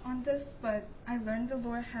much on this, but I learned the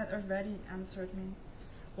Lord had already answered me.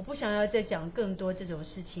 我不想要再讲更多这种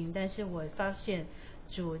事情，但是我发现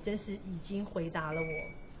主真是已经回答了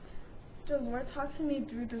我。 The Lord talked to me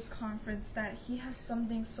through this conference that He has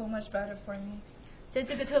something so much better for me, 在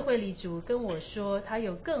这个特会里，主跟我说，他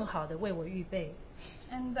有更好的为我预备。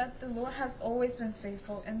 and that the Lord has always been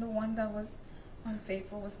faithful, and the one that was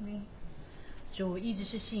unfaithful was me. 主一直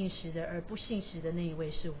是信实的，而不信实的那一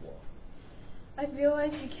位是我。 I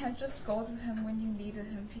realize you can't just go to Him when you needed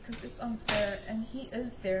Him because it's unfair, and He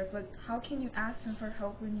is there, but how can you ask Him for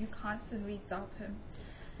help when you constantly doubt Him?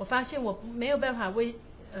 我发现我没有办法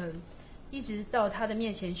一直到他的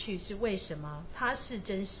面前去，是为什么？他是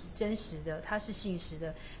真实的，他是信实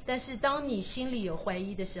的。但是当你心里有怀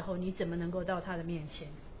疑的时候，你怎么能够到他的面前？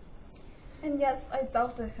 And yes, I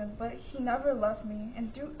doubted Him, but He never left me,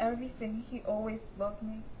 and through everything, He always loved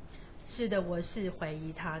me. 是的，我是怀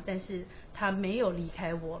疑他，但是他没有离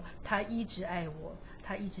开我，他一直爱我，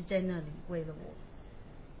他一直在那里为了我。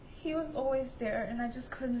 He was always there, and I just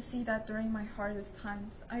couldn't see that during my hardest times.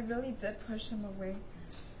 I really did push Him away.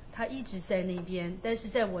 他一直在那边，但是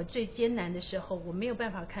在我最艰难的时候，我没有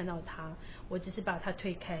办法看到他，我只是把他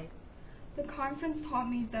推开。 The conference taught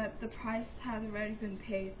me that the price had already been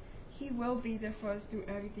paid. He will be there for us through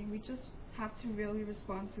everything. We just have to really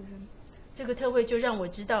respond to Him. 这个特会就让我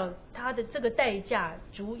知道，他的这个代价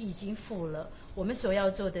主已经付了，我们所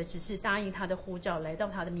要做的只是答应他的呼召，来到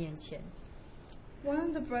他的面前。 One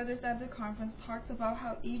of the brothers at the conference talked about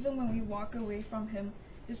how even when we walk away from Him,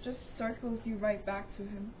 it just circles you right back to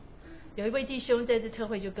Him. 有一位弟兄在这特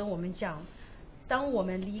会就跟我们讲，当我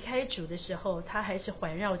们离开主的时候，他还是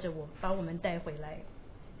环绕着我，把我们带回来。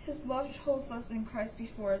His love chose us in Christ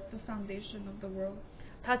before the foundation of the world.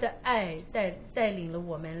 他的爱带领了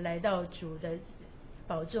我们来到主的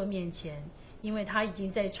宝座面前，因为他已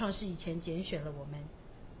经在创世以前拣选了我们。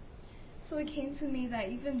So it came to me that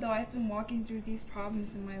even though I've been walking through these problems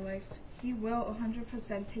in my life, He will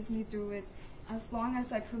 100% take me through it as long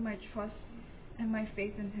as I put my trust and my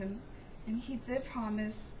faith in Him. And He did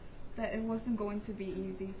promise that it wasn't going to be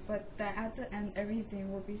easy, but that at the end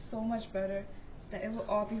everything will be so much better, that it will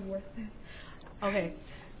all be worth it. OK，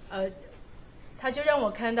他就让我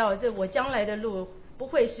看到这我将来的路不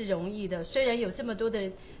会是容易的，虽然有这么多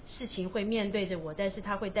的事情会面对着我，但是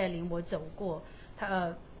他会带领我走过。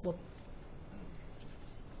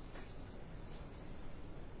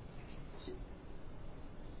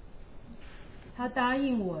他答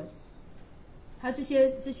应我，他这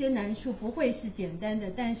些难处不会是简单的，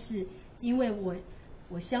但是因为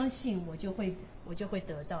我相信，我就会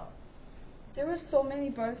得到。There were so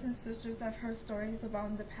many brothers and sisters I've heard stories about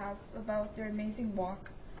in the past about their amazing walk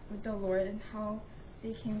with the Lord and how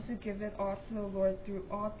they came to give it all to the Lord through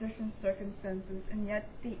all different circumstances, and yet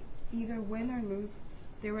they either win or lose,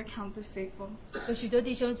 they were counted faithful. 有许多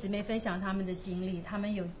弟兄姊妹分享他们的经历，他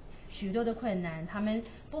们有许多的困难，他们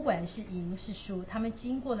不管是赢是输，他们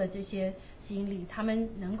经过了这些经历，他们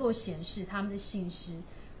能够显示他们的信实。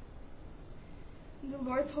The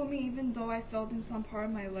Lord told me even though I failed in some part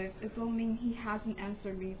of my life, it don't mean He hasn't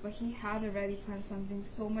answered me, but He had already planned something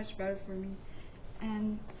so much better for me.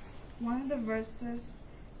 And one of the verses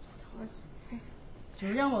was, 主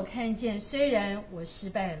让我看见，虽然我失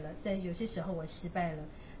败了，在有些时候我失败了，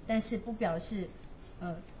但是不表示，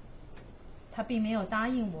他并没有答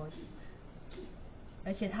应我，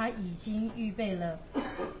而且他已经预备了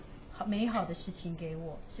美好的事情给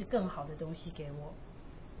我，是更好的东西给我。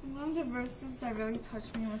One of the verses that really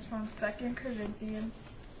touched me was from 2 Corinthians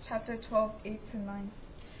chapter 12, 8 to 9.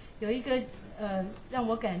 有一个让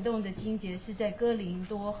我感动的经节是在哥林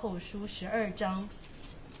多后书12章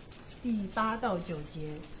第8到9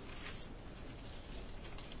节。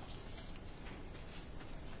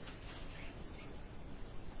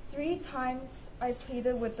3 times I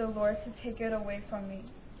pleaded with the Lord to take it away from me.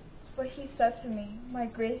 But He said to me, My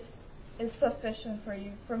grace is sufficient for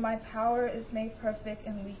you, for my power is made perfect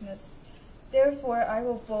in weakness. Therefore I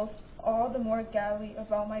will boast all the more gladly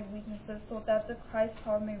about my weaknesses, so that the Christ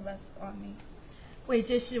power may rest on me. 为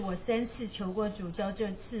这事我3次求过主，叫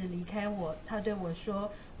这次离开我。他对我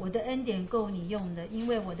说：“我的恩典够你用的，因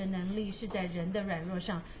为我的能力是在人的软弱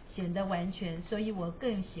上显得完全，所以我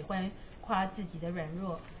更喜欢夸自己的软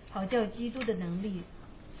弱，好叫基督的能力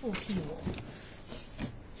复辟我。”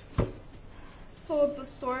 So the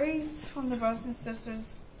stories from the brothers and sisters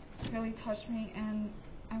really touched me, and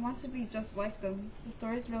I want to be just like them. The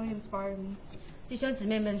stories really inspired me. 弟兄姊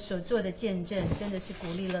妹们所做的见证真的是鼓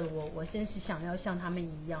励了我，我真是想要像他们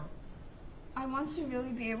一样。I want to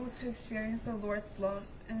really be able to experience the Lord's love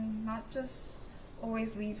and not just always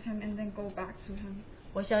leave Him and then go back to Him.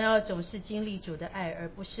 我想要总是经历主的爱，而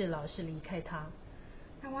不是老是离开他。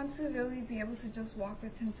I want to really be able to just walk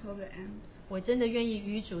with Him till the end. 我真的愿意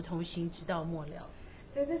与主同行，直到末了。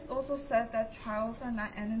It is also said that trials are not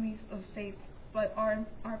enemies of faith, but are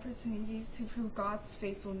opportunities to prove God's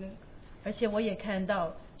faithfulness. 而且我也看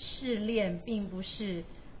到，试炼并不是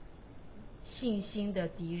信心的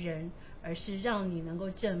敌人，而是让你能够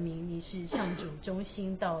证明你是向主忠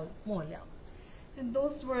心到末了。And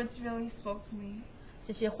those words really spoke to me.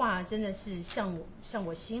 这些话真的是向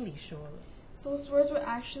我心里说了。Those words were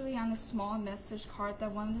actually on a small message card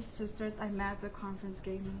that one of the sisters I met at the conference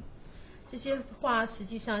gave me. 这些话实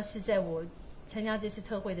际上是在我参加这次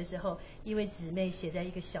特会的时候，一位姊妹写在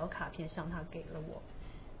一个小卡片上，她给了我。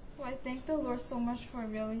So I thank the Lord so much for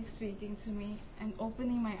really speaking to me and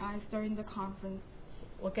opening my eyes during the conference.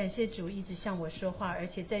 我感谢主一直向我说话，而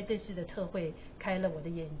且在这次的特会开了我的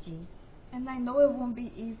眼睛。And I know it won't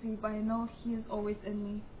be easy, but I know He is always in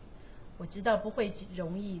me. 我知道不会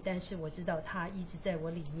容易，但是我知道他一直在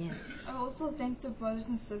我里面。I also thank the brothers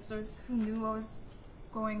and sisters who knew what was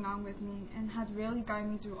going on with me and had really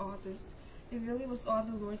guided me through all this. It really was all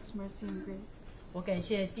the Lord's mercy and grace. 我感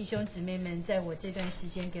谢弟兄姊妹们在我这段时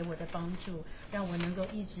间给我的帮助，让我能够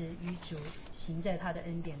一直与主行在他的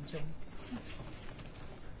恩典中。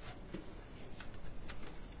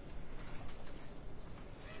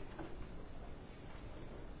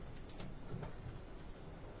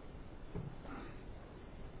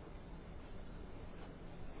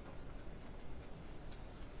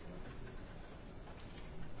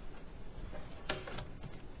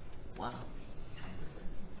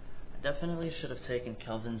definitely should have taken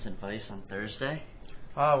Kelvin's advice on Thursday.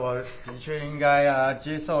 我的确应该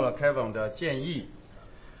接受了 Kevin 的建议。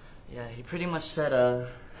Yeah, he pretty much said,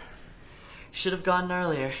 should have gone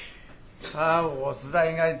earlier. 我实在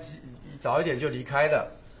应该早一点就离开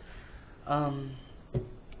的。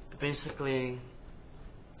Basically,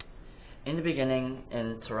 in the beginning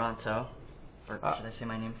in Toronto, or should I say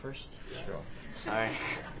my name first? Sure. Sorry.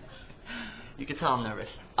 You can tell I'm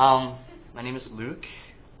nervous. My name is Luke.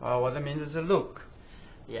 我的名字是 Luke。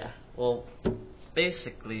 Yeah, well,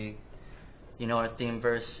 basically, you know, our theme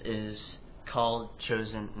verse is called,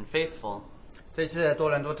 chosen, and faithful. 这次的多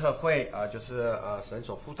伦多特会就是神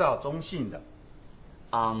所呼召忠信的。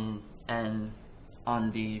And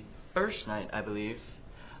on the first night, I believe,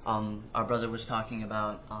 our brother was talking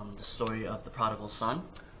about the story of the prodigal son.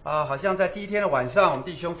 好像在第一天的晚上，我们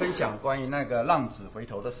弟兄分享关于那个浪子回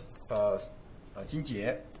头的经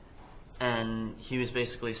节。And he was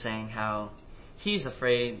basically saying how he's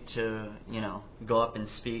afraid to, you know, go up and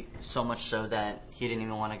speak, so much so that he didn't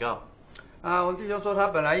even want to go. 我们弟兄说他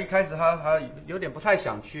本来一开始他有点不太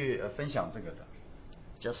想去分享这个的。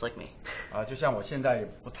Just like me. 就像我现在也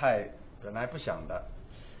本来不想的。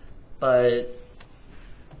But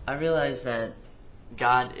I realized that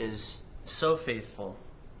God is so faithful.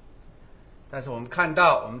 但是我们看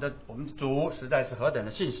到我们的主实在是何等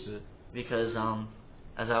的信实。Because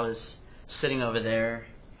as I was sitting over there,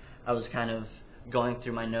 I was kind of going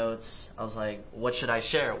through my notes. I was like, what should I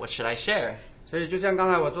share? What should I share? 所以就像刚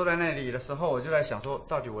才我坐在那里的时候，我就在想说，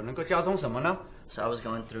到底我能够交通什么呢？ So I was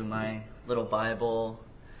going through my little Bible,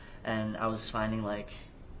 and I was finding like,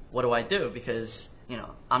 what do I do? Because, you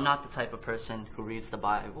know, I'm not the type of person who reads the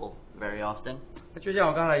Bible very often. 就像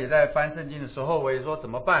我刚才也在翻圣经的时候，我也说怎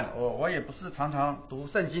么办？我也不是常常读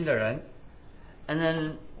圣经的人。And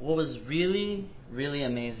then what was really, really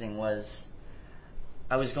amazing was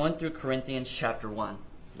I was going through Corinthians chapter 1.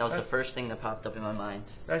 That was the first thing that popped up in my mind.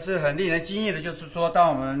 但是很令人惊异的就是说，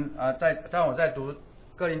当我在读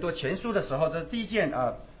哥林多前书的时候，这是第一件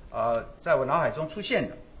在我脑海中出现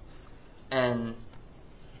的。And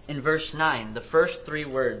in verse 9, the first three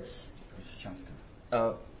words.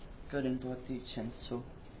 哥林多前书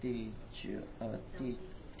第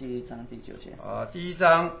一章第九节。第一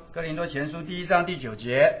章哥林多前书第一章第9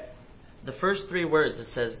节。The first three words, it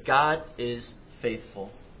says, God is faithful.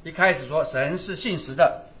 一开始说神是信实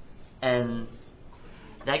的。And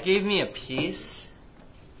that gave me a peace,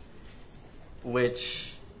 which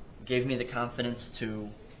gave me the confidence to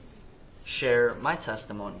share my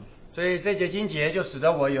testimony. 所以这节经节就使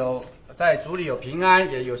得我在主里有平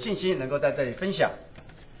安，也有信心，能够在这里分享。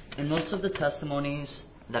In most of the testimonies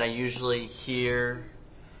that I usually hear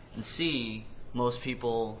and see, most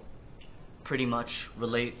people pretty much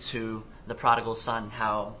relate to the prodigal son,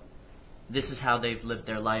 how this is how they've lived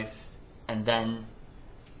their life, and then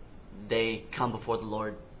they come before the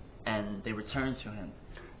Lord and they return to Him.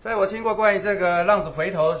 在我听过关于这个浪子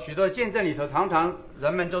回头许多见证里头，常常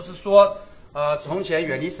人们都是说，从前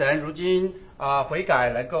远离神，如今悔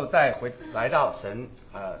改，能够再来到神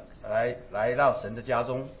来到神的家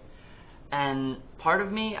中。And part of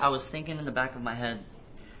me, I was thinking in the back of my head,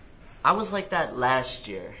 I was like that last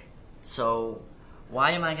year, so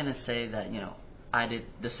why am I going to say that, you know, I did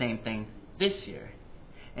the same thing this year?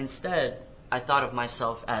 Instead, I thought of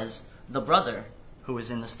myself as the brother who was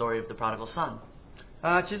in the story of the prodigal son.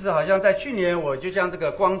 其实好像在去年我就像这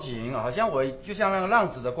个光景，好像我就像那个浪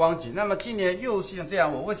子的光景。那么今年又像这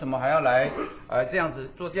样，我为什么还要来这样子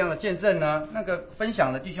做这样的见证呢？那个分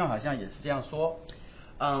享的弟兄好像也是这样说。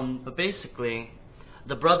But basically,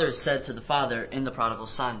 the brother said to the father in the prodigal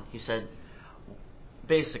son, he said,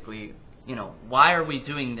 basically, you know, why are we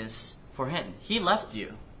doing this for him? He left you.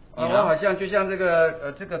 我好像就像这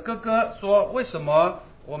个哥哥说，为什么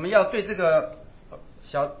我们要对这个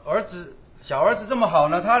小儿子这么好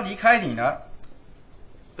呢？他离开你呢？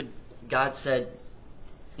 But God said,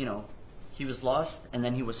 you know, he was lost and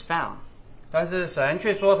then he was found. 但是神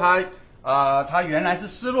却说他原来是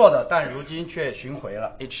失落的，但如今却寻回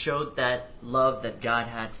了。 It showed that love that God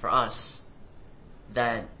had for us,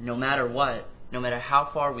 that no matter what, no matter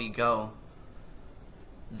how far we go,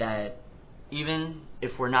 that even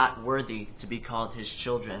if we're not worthy to be called His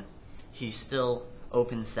children, He still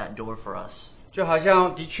opens that door for us. 就好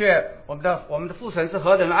像的确，我们的父神是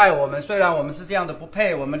何等的爱我们，虽然我们是这样的不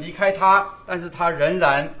配，我们离开他，但是他仍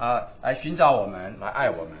然来寻找我们，来爱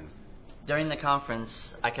我们。During the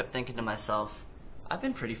conference, I kept thinking to myself, I've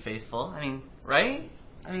been pretty faithful. I mean, right?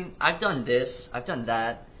 I mean, I've done this, I've done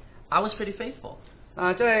that. I was pretty faithful.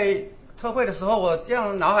 在特会的时候，我这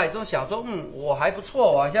样脑海中想说，我还不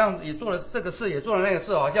错，我好像也做了这个事，也做了那个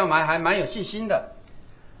事，好像还蛮有信心的。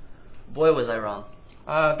Boy, was I wrong.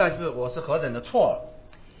 但是我是何等的错了。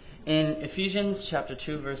 In Ephesians chapter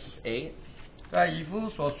 2 verses 8, 在以弗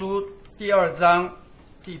所书第2章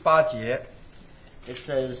第8节， it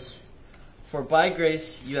says, "For by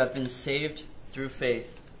grace you have been saved through faith,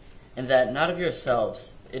 and that not of yourselves,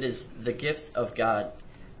 it is the gift of God,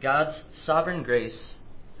 God's sovereign grace,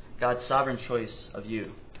 God's sovereign choice of you."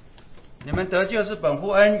 你们得救是本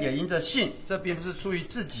乎恩，也因着信，这并不是出于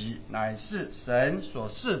自己，乃是神所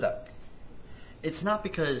赐的。 It's not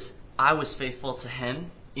because I was faithful to him,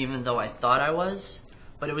 even though I thought I was,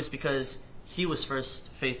 but it was because he was first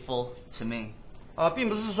faithful to me. 并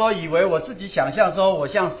不是说以为我自己想象说我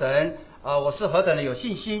像神，我是何等的有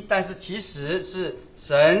信心，但是其实是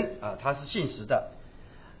神他是信实的。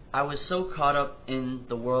 I was so caught up in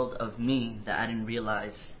the world of me that I didn't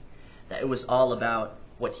realize that it was all about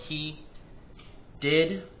what he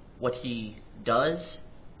did, what he does,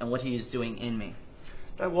 and what he is doing in me.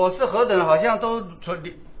 但我是何等好像都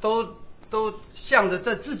向着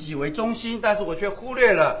这自己为中心，但是我却忽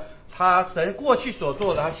略了神过去所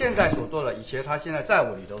做的，他现在所做的，以及他现在在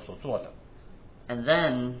我里头所做的。 And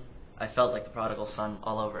then I felt like the prodigal son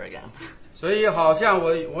all over again. 所以好像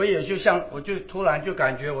我也我就突然就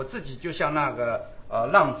感觉我自己就像那个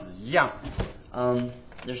浪子一样。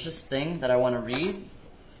There's this thing that I want to read.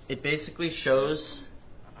 It basically shows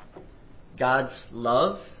God's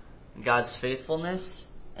love, God's faithfulness,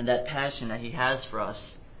 and that passion that he has for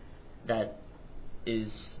us that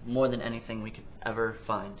is more than anything we could ever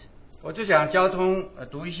find. 我就想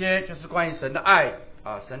读一些就是关于神的爱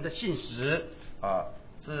神的信实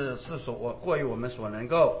是过于我们所能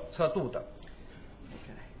够测度的。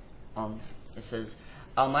 Okay. It says,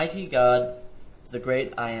 "Almighty God, the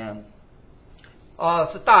great I am."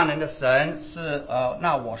 是大能的神，是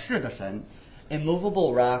那我是的神。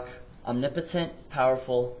 "Immovable rock, omnipotent,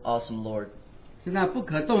 powerful, awesome Lord." 是那不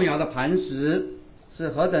可动摇的磐石，是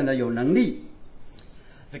何等的有能力。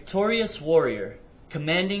 "Victorious warrior,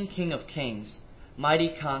 commanding King of kings,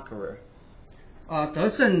 mighty conqueror." 得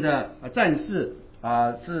胜的战士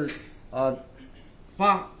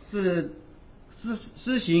是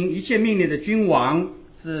施行一切命令的君王，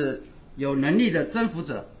是有能力的征服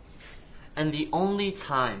者。 And the only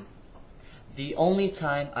time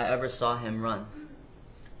I ever saw him run.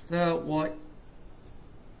 我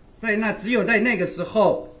只有在那个时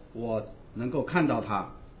候，我能够看到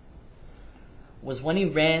他。 Was when he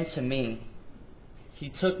ran to me. He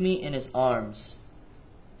took me in his arms.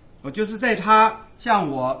 我就是在他向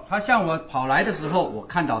我跑来的时候，我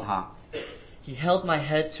看到他。 He held my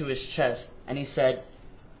head to his chest and he said,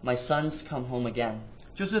 "My son's come home again."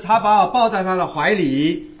 就是他把我抱在他的怀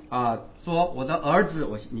里说我的儿子，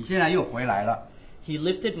你现在又回来了。 He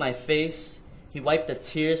lifted my face. He wiped the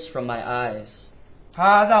tears from my eyes.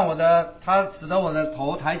 他使得我的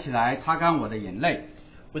头抬起来，擦干我的眼泪。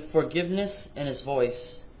 With forgiveness in his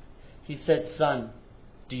voice, he said, "Son,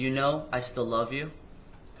 do you know I still love you?"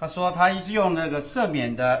 他说他一直用那个赦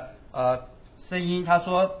免的声音，他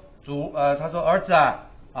说儿子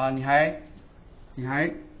你还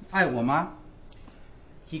爱我吗？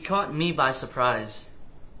 He caught me by surprise,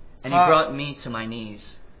 and he brought me to my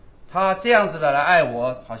knees. 他这样子的来爱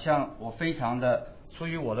我，好像我非常的出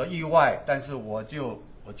于我的意外，但是我就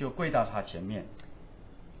跪到他前面。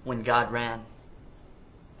 When God ran.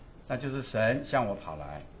 那就是神向我跑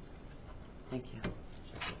来。 Thank you.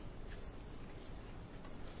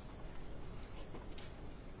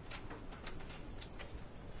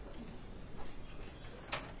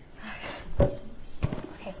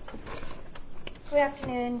 Okay. Good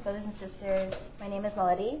afternoon, brothers and sisters. My name is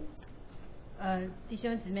Melody. 弟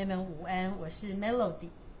兄姊妹们午安，我是 Melody。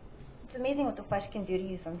 It's amazing what the flesh can do to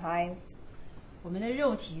you sometimes. 我们的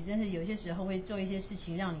肉体真是有些时候会做一些事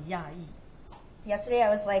情让你讶异。 Yesterday I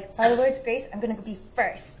was like, by the Lord's grace, I'm going to be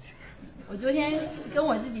first. 我昨天跟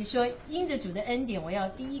我自己说，因着主的恩典，我要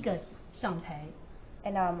第一个上台。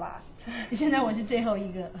 And now I'm last. 现在我是最后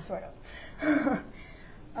一个。 Sort of.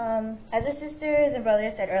 As the sisters and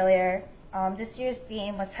brothers said earlier, this year's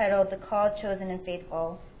theme was titled The Called, Chosen, and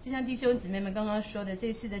Faithful. 就像弟兄姊妹们刚刚说的，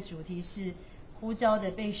这次的主题是呼召的、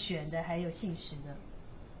被选的，还有信实的。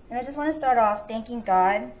 And I just want to start off thanking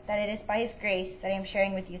God that it is by His grace that I am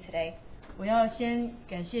sharing with you today. 我要先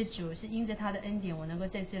感谢主，是因着他的恩典，我能够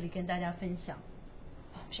在这里跟大家分享。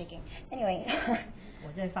 I'm shaking. Anyway.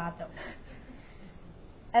 我在发抖。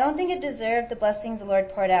 I don't think it deserved the blessings the Lord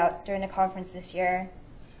poured out during the conference this year.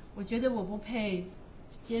 我觉得我不配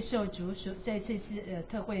接受主在这次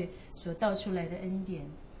特会所道出来的恩典。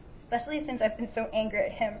 Especially since I've been so angry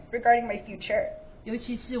at Him regarding my future. 尤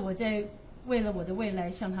其是我在为了我的未来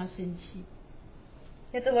向他生气。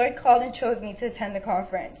 Yet the Lord called and chose me to attend the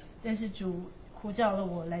conference. 但是主呼召了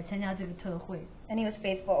我来参加这个特会， and He was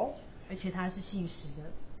faithful. 而且他是信实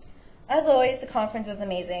的。 As always, the conference was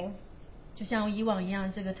amazing. 就像以往一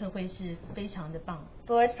样，这个特会是非常的棒。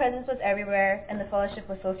 The Lord's presence was everywhere, and the fellowship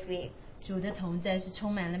was so sweet. 主的同在是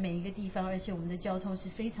充满了每一个地方，而且我们的交通是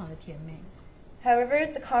非常的甜美。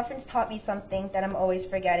 However, the conference taught me something that I'm always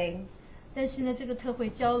forgetting. 但是呢，这个特会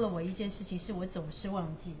教了我一件事情，是我总是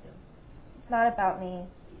忘记的， It's not about me.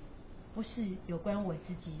 不是有关我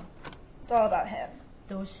自己， It's all about Him.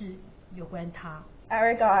 都是有关他，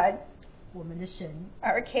 Our God, 我们的神，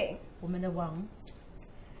 our King. 我们的王。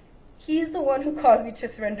 He is the one who caused me to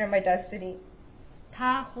surrender my destiny.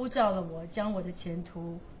 他呼召了我，将我的前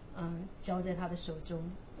途，交在他的手中。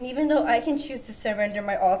 Even though I can choose to surrender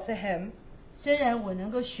my all to Him, 虽然我能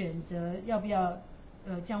够选择要不要，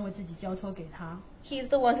将我自己交托给他， He is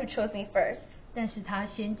the one who chose me first. 但是他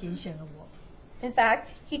先拣选了我， In fact,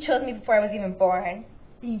 He chose me before I was even born,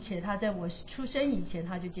 并且他在我出生以前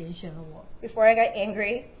他就拣选了我， before I got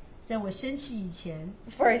angry, 在我生气以前，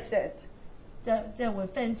 before I sinned. 在我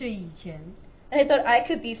犯罪以前， And I thought I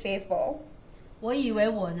could be faithful. 我以为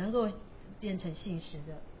我能够变成信实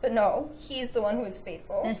的， But no, He is the one who is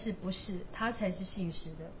faithful. 但是不是，他才是信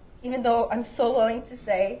实的。 Even though I'm so willing to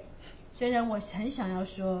say, 虽然我很想要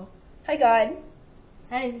说， Hi God,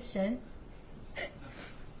 哎，神，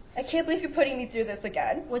 I can't believe you're putting me through this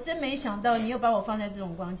again. 我真没想到你又把我放在这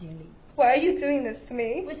种光景里， Why are you doing this to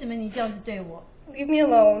me? 为什么你这样子对我？ Leave me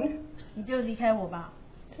alone. 你就离开我吧，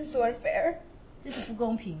 This is so unfair. 这是不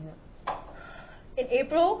公平的。 In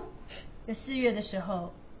April, 在4月的时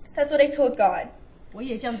候， that's what I told God 我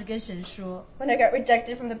也这样子跟神说， when I got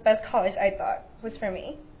rejected from the best college I thought was for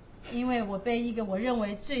me. 因为我被一个我认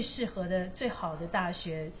为最适合的、最好的大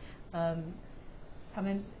学，他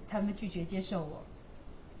们拒绝接受我，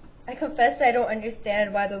 I confess I don't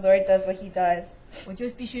understand why the Lord does what He does. 我就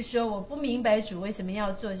必须说我不明白主为什么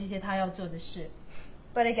要做这些他要做的事。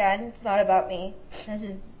 But again, it's not about me. 但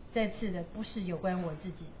是再次的，不是有关我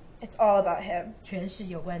自己， It's all about Him. 全是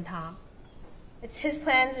有关他， It's His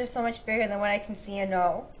plans are so much bigger than what I can see and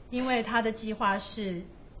know. 因为他的计划是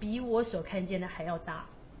比我所看见的还要大。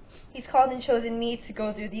 He's called and chosen me to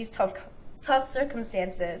go through these tough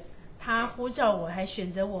circumstances. 他呼召我，还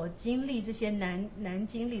选择我经历这些难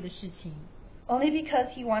经历的事情， Only because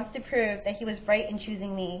He wants to prove that He was right in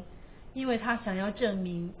choosing me. 因为他想要证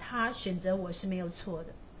明他选择我是没有错的，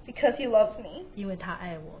 Because He loves me. 因为他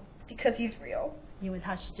爱我， Because He's real. 因为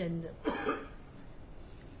他是真的。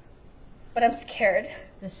 But I'm scared.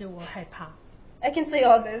 但是我害怕， I can say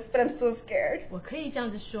all this, but I'm so scared. 我可以这样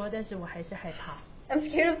子说，但是我还是害怕。 I'm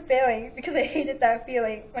scared of failing because I hated that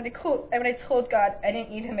feeling when I told God I didn't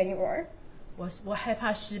need Him anymore. 我害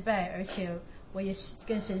怕失败，而且我也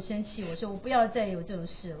跟神生气，我说我不要再有这种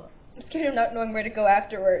事了。 I'm scared of not knowing where to go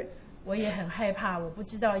afterwards. 我也很害怕，我不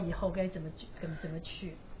知道以后该怎么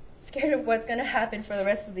去。 Scared of what's going to happen for the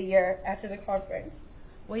rest of the year after the conference.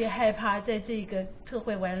 我也害怕在这个特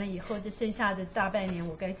会完了以后，这剩下的大半年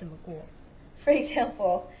我该怎么过。 For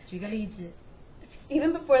example, 举个例子，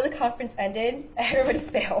 even before the conference ended, everybody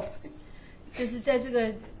failed. 就是在这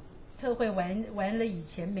个特会完了以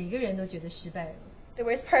前，每个人都觉得失败了。 The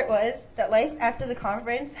worst part was that life after the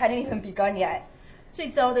conference hadn't even begun yet.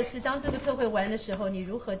 最糟的是，当这个特会完的时候，你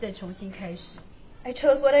如何再重新开始？ I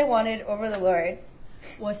chose what I wanted over the Lord.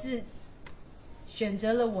 我是选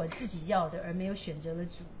择了我自己要的，而没有选择了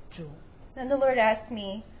主。 Then the Lord asked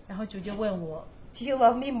me, 然后主就问我， Do you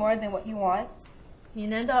love me more than what you want? 你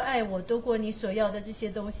难道爱我多过你所要的这些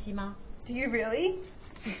东西吗？ Do you really?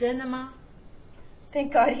 是真的吗？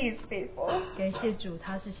 Thank God He is faithful. 感谢主，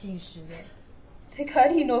他是信实的， Thank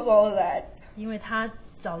God He knows all of that. 因为他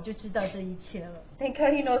早就知道这一切了。 Thank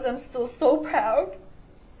God He knows I'm still so proud.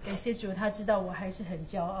 感谢主，他知道我还是很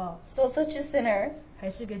骄傲， Still such a sinner. 还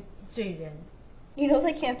是个罪人， He knows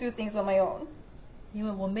I can't do things on my own. 因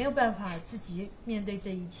为我没有办法自己面对这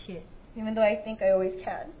一切， Even though I think I always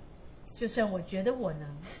can. 就算我觉得我能，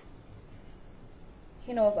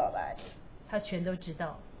 He knows all that. 他全都知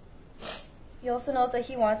道。 He also knows that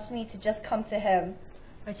He wants me to just come to Him.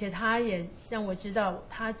 而且他也让我知道，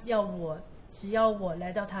他要我只要我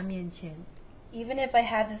来到他面前， Even if I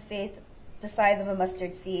have the faith the size of a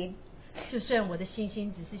mustard seed. 就算我的信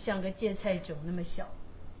心只是像个芥菜种那么小，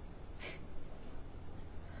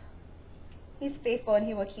 He's faithful and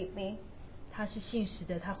He will keep me. 他是信实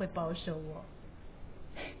的，他会保守我。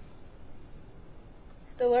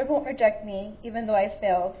 The Lord won't reject me even though I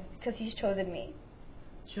failed because He's chosen me.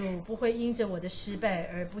 主不会因着我的失败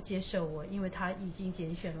而不接受我，因为他已经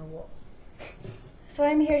拣选了我。 So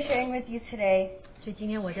I'm here sharing with you today 所以今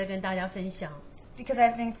天我在跟大家分享， because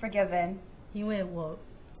I've been forgiven. 因为我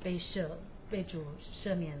被主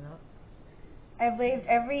赦免了。I've laid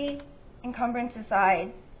every encumbrance aside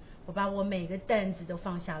我把我每个担子都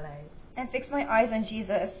放下来， and fixed my eyes on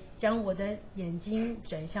Jesus 将我的眼睛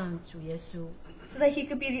转向主耶稣， so that he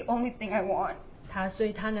could be the only thing I want. 所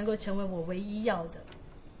以他能够成为我唯一要的。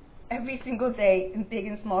Every single day in big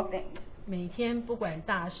and small things. 每天不管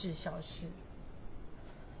大事小事，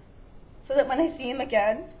 So that when I see him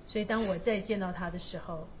again, 所以当我再见到他的时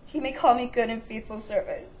候， he may call me good and faithful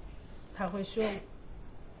servant. 他会说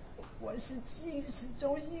我是信实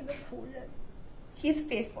忠心的仆人。 He's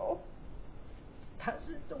faithful. 他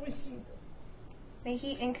是忠心的， May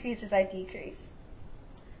he increase as I decrease.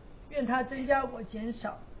 愿他增加我减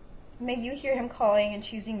少。 May you hear him calling and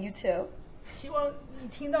choosing you too, 希望你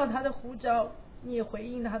听到他的呼召，你也回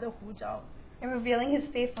应他的呼召， and revealing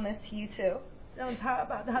his faithfulness to you too, 让他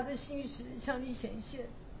把他的信实向你显现，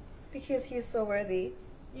 because he is so worthy,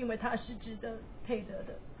 因为他是值得配得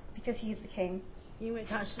的， because he is the king. 因为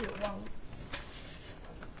他是王。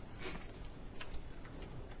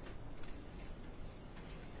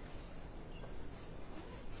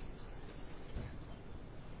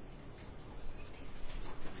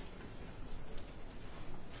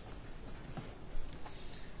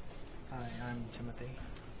Hi, I'm Timothy.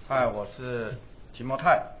 嗨，我是提摩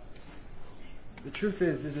太。 The truth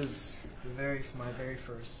is, this is my very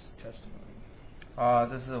first testimony.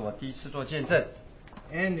 这是我第一次做见证，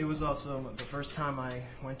 And it was also the first time I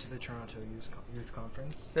went to the Toronto Youth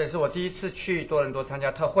Conference. 这也是我第一次去多伦多参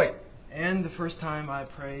加特会， And the first time I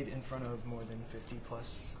prayed in front of more than 50 plus.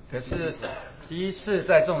 可是第一次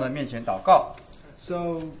在众人面前祷告。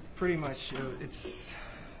 So pretty much it's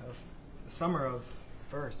a summer of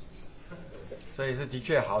firsts. 所以是的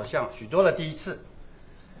确好像许多的第一次。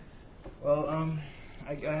 Well,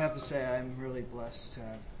 I have to say I'm really blessed to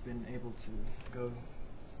have been able to go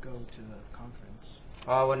to the conference.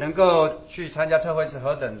 我能够去参加特会是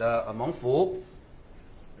何等的蒙福。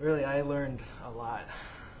 Really, I learned a lot.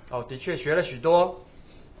 的确学了许多。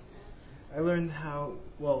 I learned how,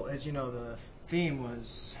 well, as you know, the theme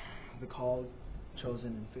was the called,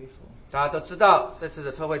 chosen, and faithful. 大家都知道，这次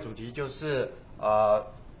的特会主题就是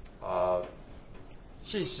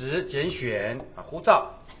信实、拣选、呼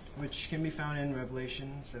召， Which can be found in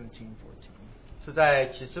Revelation 17:14. 是在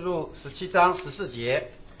启示录17章14节。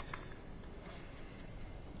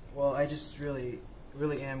 Well, I just really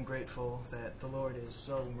am grateful that the Lord is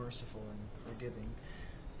so merciful and forgiving.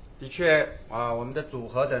 的确我们的主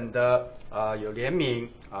何等的有怜悯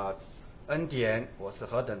恩典，我是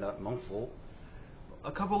何等的蒙福。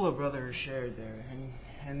 A couple of brothers shared there,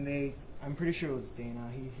 and I'm pretty sure it was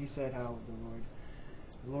Dana. He said how the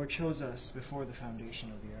Lord chose us before the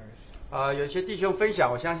foundation of the earth. 有些弟兄分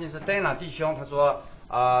享，我相信是 Dana 弟兄，他说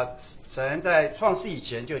神在创世以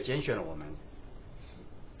前就拣选了我们。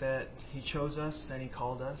 That He chose us and He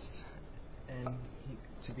called us, and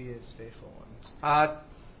to be His faithful ones.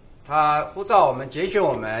 他呼召我们，拣选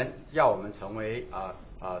我们，要我们成为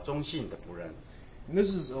忠信的仆人。 And this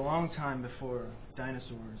is a long time before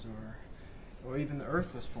dinosaurs or even the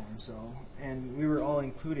earth was formed. And we were all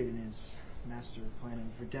included in His master plan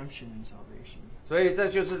of redemption and salvation. 所以这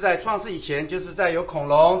就是在创世以前，就是在有恐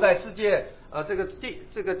龙在世界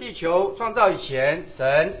这个地球创造以前，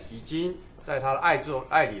神已经在他的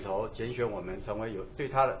爱里头拣选我们，成为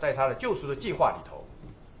在他的救赎的计划里头。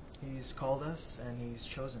 He's called us and He's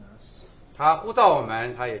chosen us. 他呼召我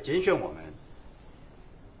们，他也拣选我们。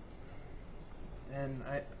 And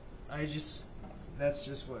that's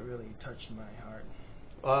just what really touched my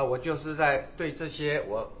heart. 我就是在对这些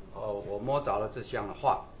我摸着了这项的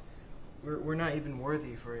话。 We're not even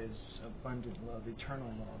worthy for His abundant love,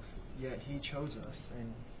 eternal love. Yet He chose us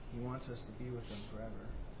and He wants us to be with Him forever.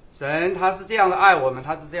 神他是这样的爱我们，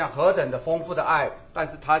他是这样何等的丰富的爱，但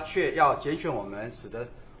是他却要拣选我们，使得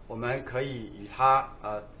我们可以与他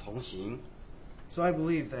同行。 So I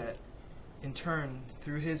believe that in turn,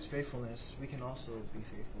 through His faithfulness, we can also be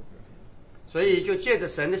faithful through Him. 所以就借着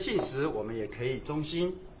神的信实，我们也可以忠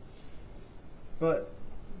心。 But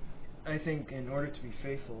I think in order to be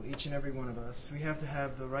faithful, each and every one of us, we have to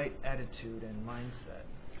have the right attitude and mindset.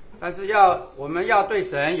 但是我们要对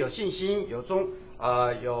神有信心，有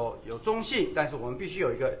忠信，但是我们必须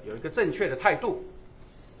有一个正确的态度。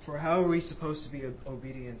 For how are we supposed to be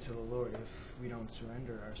obedient to the Lord if we don't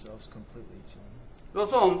surrender ourselves completely to Him? 如果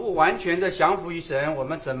说我们不完全的降服于神，我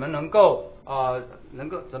们怎么能够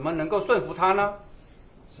顺服他呢？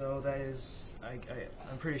 So that is,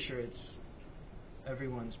 I'm pretty sure it's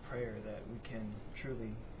everyone's prayer that we can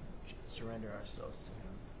truly surrender ourselves to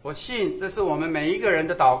Him. 我信这是我们每一个人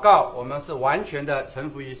的祷告，我们是完全的臣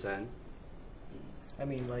服于神。I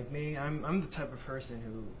mean, like me, I'm the type of person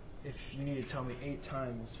who, if you need to tell me 8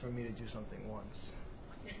 times for me to do something once.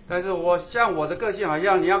 但是像我的个性，好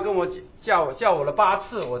像你要跟我叫我了8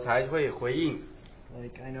次，我才会回应。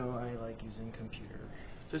Like I know I like using computer.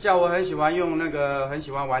 就像我很喜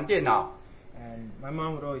欢玩电脑。And my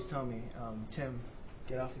mom would always tell me, Tim,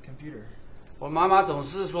 get off the computer. 我妈妈总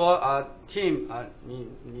是说Tim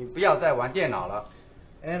你不要再玩电脑了。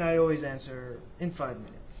And I always answer in 5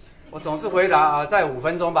 minutes. 我总是回答在5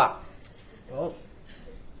分钟吧。Well,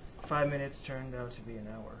 5 minutes turned out to be an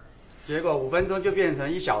hour. 结果5分钟就变成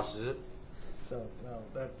1小时。So no,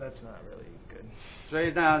 that's not really good. 所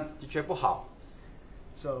以那的确不好。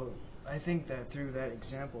So I think that through that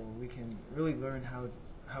example, we can really learn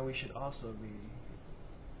how we should also be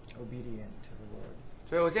obedient to the Lord.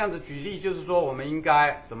 所以我这样子举例，就是说我们应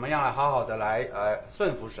该怎么样来好好的来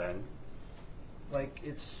顺服神。Like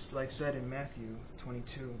it's like said in Matthew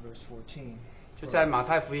 22 verse 14. 就在马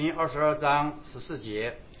太福音22章14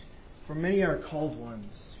节。For many are called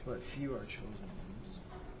ones, but few are chosen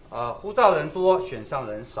ones. 呼召人多，选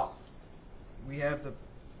上人少。We have the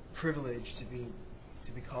privilege to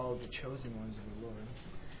be called the chosen ones of the Lord.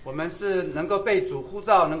 我们是能够被主呼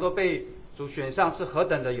召，能够被主选上，是何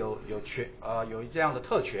等的有这样的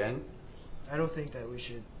特权。I don't think that we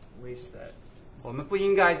should waste that. 我们不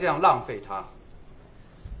应该这样浪费它。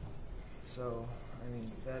So, I mean,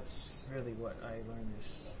 that's really what I learned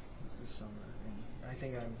this summer, and I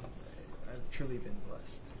think I've truly been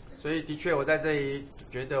blessed. 所以的确，我在这里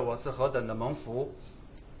觉得我是何等的蒙福。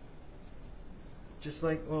Just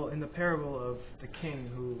like, well, in the parable of the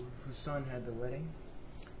king whose son had the wedding.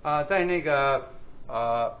 在那个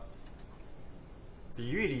比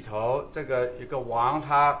喻里头，这个一个王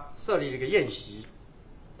他设立了一个宴席。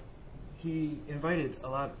He invited a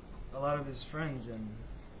lot of his friends and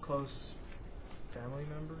close family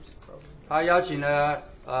members, probably. 他邀请了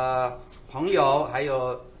朋友还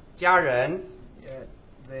有家人。Yet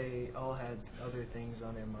they all had other things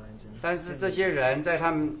on their minds. 但是这些人在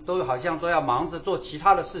他们都好像都要忙着做其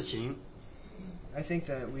他的事情。I think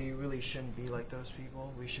that we really shouldn't be like those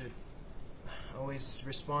people. We should always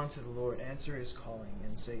respond to the Lord, answer His calling,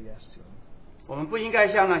 and say yes to Him. 我们不应该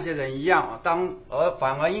像那些人一样，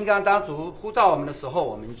反而应该当主呼召我们的时候，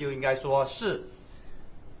我们就应该说是。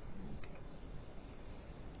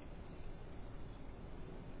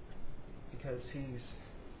Because He's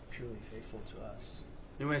truly faithful to us.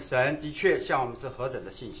 因为神的确向我们是何等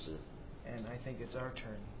的信实。And I think it's our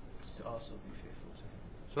turn to also be faithful to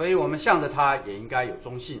Him. 所以我们向着他也应该有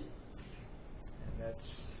忠信。And that's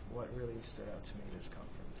what really stood out to me this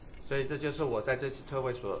conference. 所以这就是我在这次特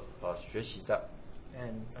会所学习的。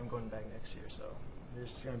And I'm going back next year, so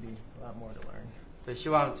there's going to be a lot more to learn. 所以希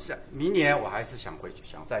望明年我还是想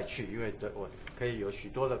再去，因为我可以有许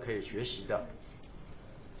多的可以学习的。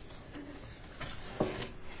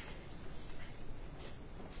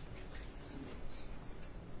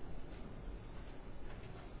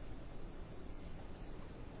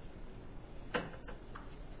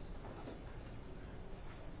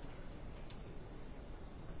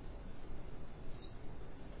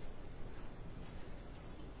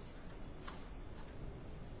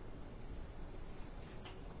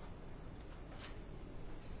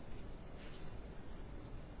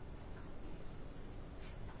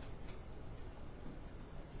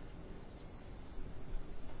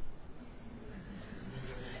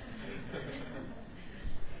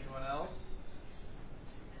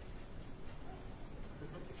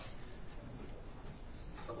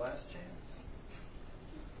Last chance.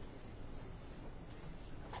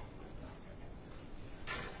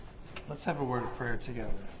 Let's have a word of prayer together.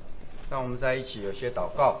 让我们在一起有些祷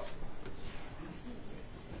告。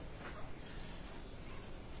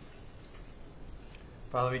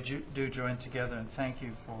Father, we do join together and thank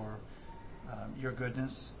you for your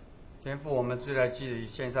goodness. 天父，我们最来记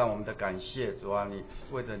献上我们的感谢，主啊，你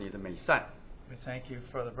为着你的美善。We thank you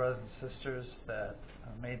for the brothers and sisters that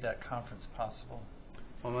made that conference possible.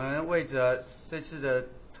 我们为着这次的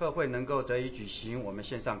特会能够得以举行，我们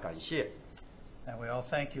献上感谢。And we all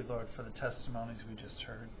thank you, Lord, for the testimonies we just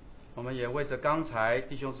heard. 我们也为着刚才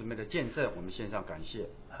弟兄姊妹的见证，我们献上感谢。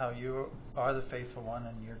How you are the faithful one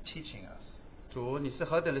and you're teaching us. 主，你是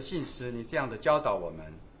何等的信实，你这样的教导我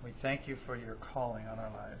们。We thank you for your calling on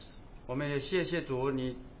our lives. 我们也谢谢主，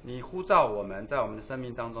你呼召我们，在我们的生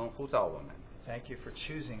命当中呼召我们。Thank you for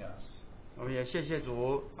choosing us. 我们也谢谢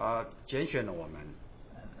主拣选了我们。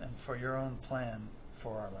And for your own plan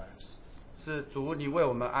for our lives. 是主，你为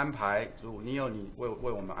我们安排，主，你为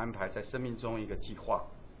我们安排在生命中一个计划。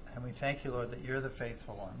And we thank you, Lord, that you're the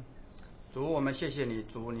faithful one. 主，我们谢谢你，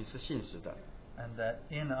主，你是信实的。and that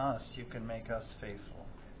in us you can make us faithful.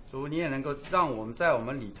 主，你也能够让我们在我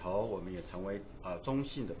们里头，我们也成为忠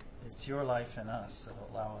信的。It's your life in us that will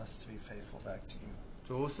allow us to be faithful back to you.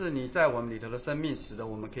 主，是你在我们里头的生命，使得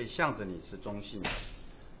我们可以向着你是忠信的。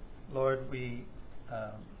Lord,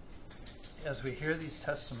 as we hear these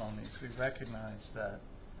testimonies, we recognize that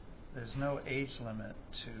there's no age limit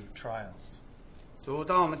to trials. 主，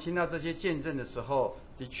当我们听到这些见证的时候，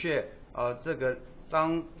的确，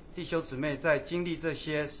当弟兄姊妹在经历这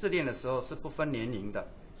些试炼的时候，是不分年龄的。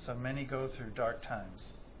So many go through dark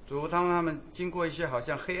times. 主，当他们经过一些好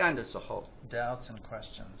像黑暗的时候 ，doubts and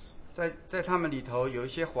questions. 在他们里头有一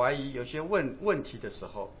些怀疑，有一些问题的时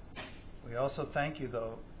候。We also thank you,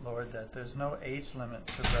 though, Lord, that there's no age limit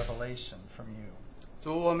to revelation from you.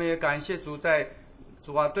 主，我们也感谢主，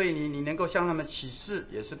主啊，对你能够向他们启示，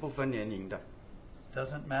也是不分年龄的。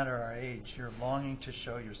Doesn't matter our age, you're longing to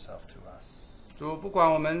show yourself to us. 主，不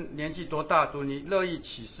管我们年纪多大，主，你乐意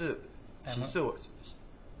启示我。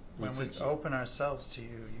When we open ourselves to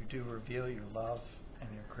you, you do reveal your love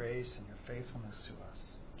and your grace and your faithfulness to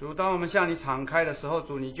us. 主，当我们向你敞开的时候，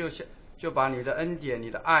主，你就把你的恩典、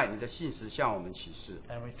你的爱、你的信实向我们启示。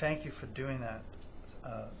And we thank you for doing that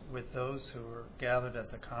with those who were gathered at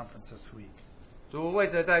the conference this week. 主，为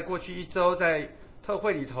着在过去一周在特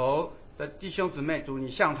会里头的弟兄姊妹，主，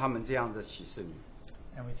你向他们这样的启示你。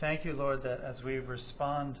And we thank you, Lord, that as we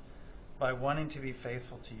respond by wanting to be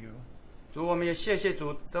faithful to you, 主，我们也谢谢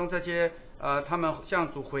主，当这些他们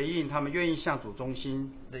向主回应，他们愿意向主忠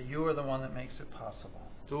心。that you are the one that makes it possible.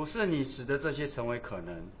 主，是你使得这些成为可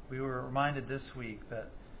能。We were reminded this week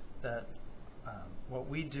that what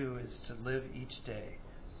we do is to live each day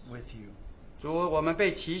with you. 主，我们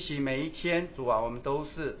被提醒每一天，主啊，我们都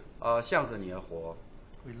是向着你而活。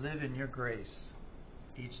We live in your grace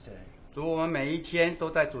each day. 主，我们每一天都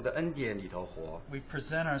在主的恩典里头活。We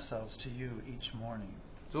present ourselves to you each morning.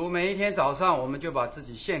 主，每一天早上我们就把自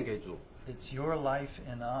己献给主。It's your life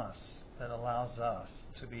in us that allows us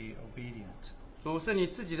to be obedient. 主，是你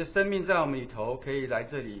自己的生命在我们里头，可以来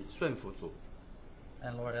这里顺服主。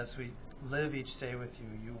And Lord, as we live each day with you,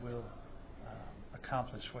 you will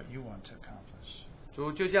accomplish what you want to accomplish.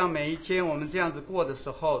 主，就像每一天我们这样子过的时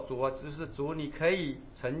候，主啊，就是主，你可以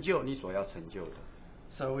成就你所要成就的。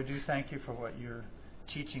So we do thank you for what you're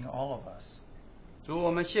teaching all of us. 主，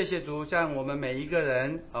我们谢谢主，像我们每一个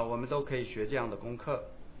人我们都可以学这样的功课。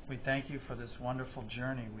We thank you for this wonderful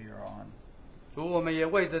journey we are on. 主，我们也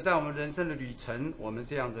为着在我们人生的旅程，我们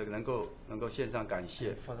这样子能够献上感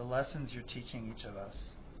谢。For the lessons you're teaching each of us.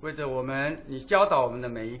 为着你教导我们的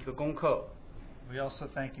每一个功课。We also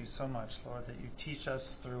thank you so much, Lord, that you teach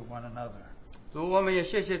us through one another. 主，我们也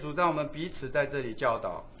谢谢主，让我们彼此在这里教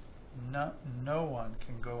导。No one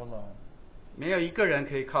can go alone. 没有一个人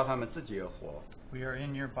可以靠他们自己而活。We are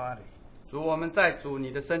in your body. 主，我们在主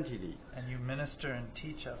你的身体里。And you minister and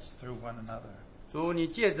teach us through one another. 主，你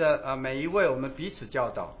借着每一位我们彼此教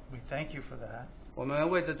导。We thank you for that. 我们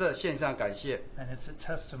为着这献上感谢。And it's a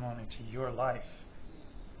testimony to your life.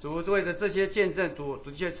 主，为着这些见证，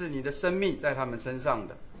主确是你的生命在他们身上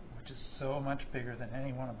的。Which is so much bigger than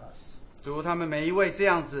any one of us. 主，他们每一位这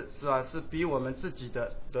样子是比我们自己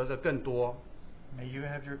的得的更多。May you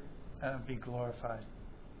have your be glorified.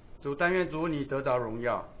 主，但愿主你得着荣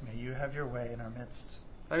耀。May you have your way in our midst.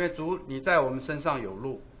 但愿主你在我们身上有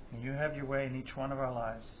路。May you have your way in each one of our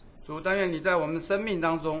lives. 主，但愿你在我们生命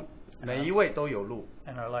当中每一位都有路。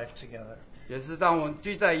And our life together. 也是当我们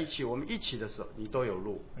聚在一起，我们一起的时候，你都有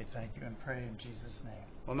路。We thank you and pray in Jesus' name.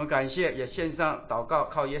 我们感谢，也献上祷告，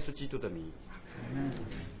靠耶稣基督的名。Amen.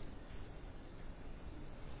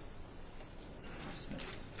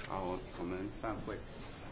 好，我们散会。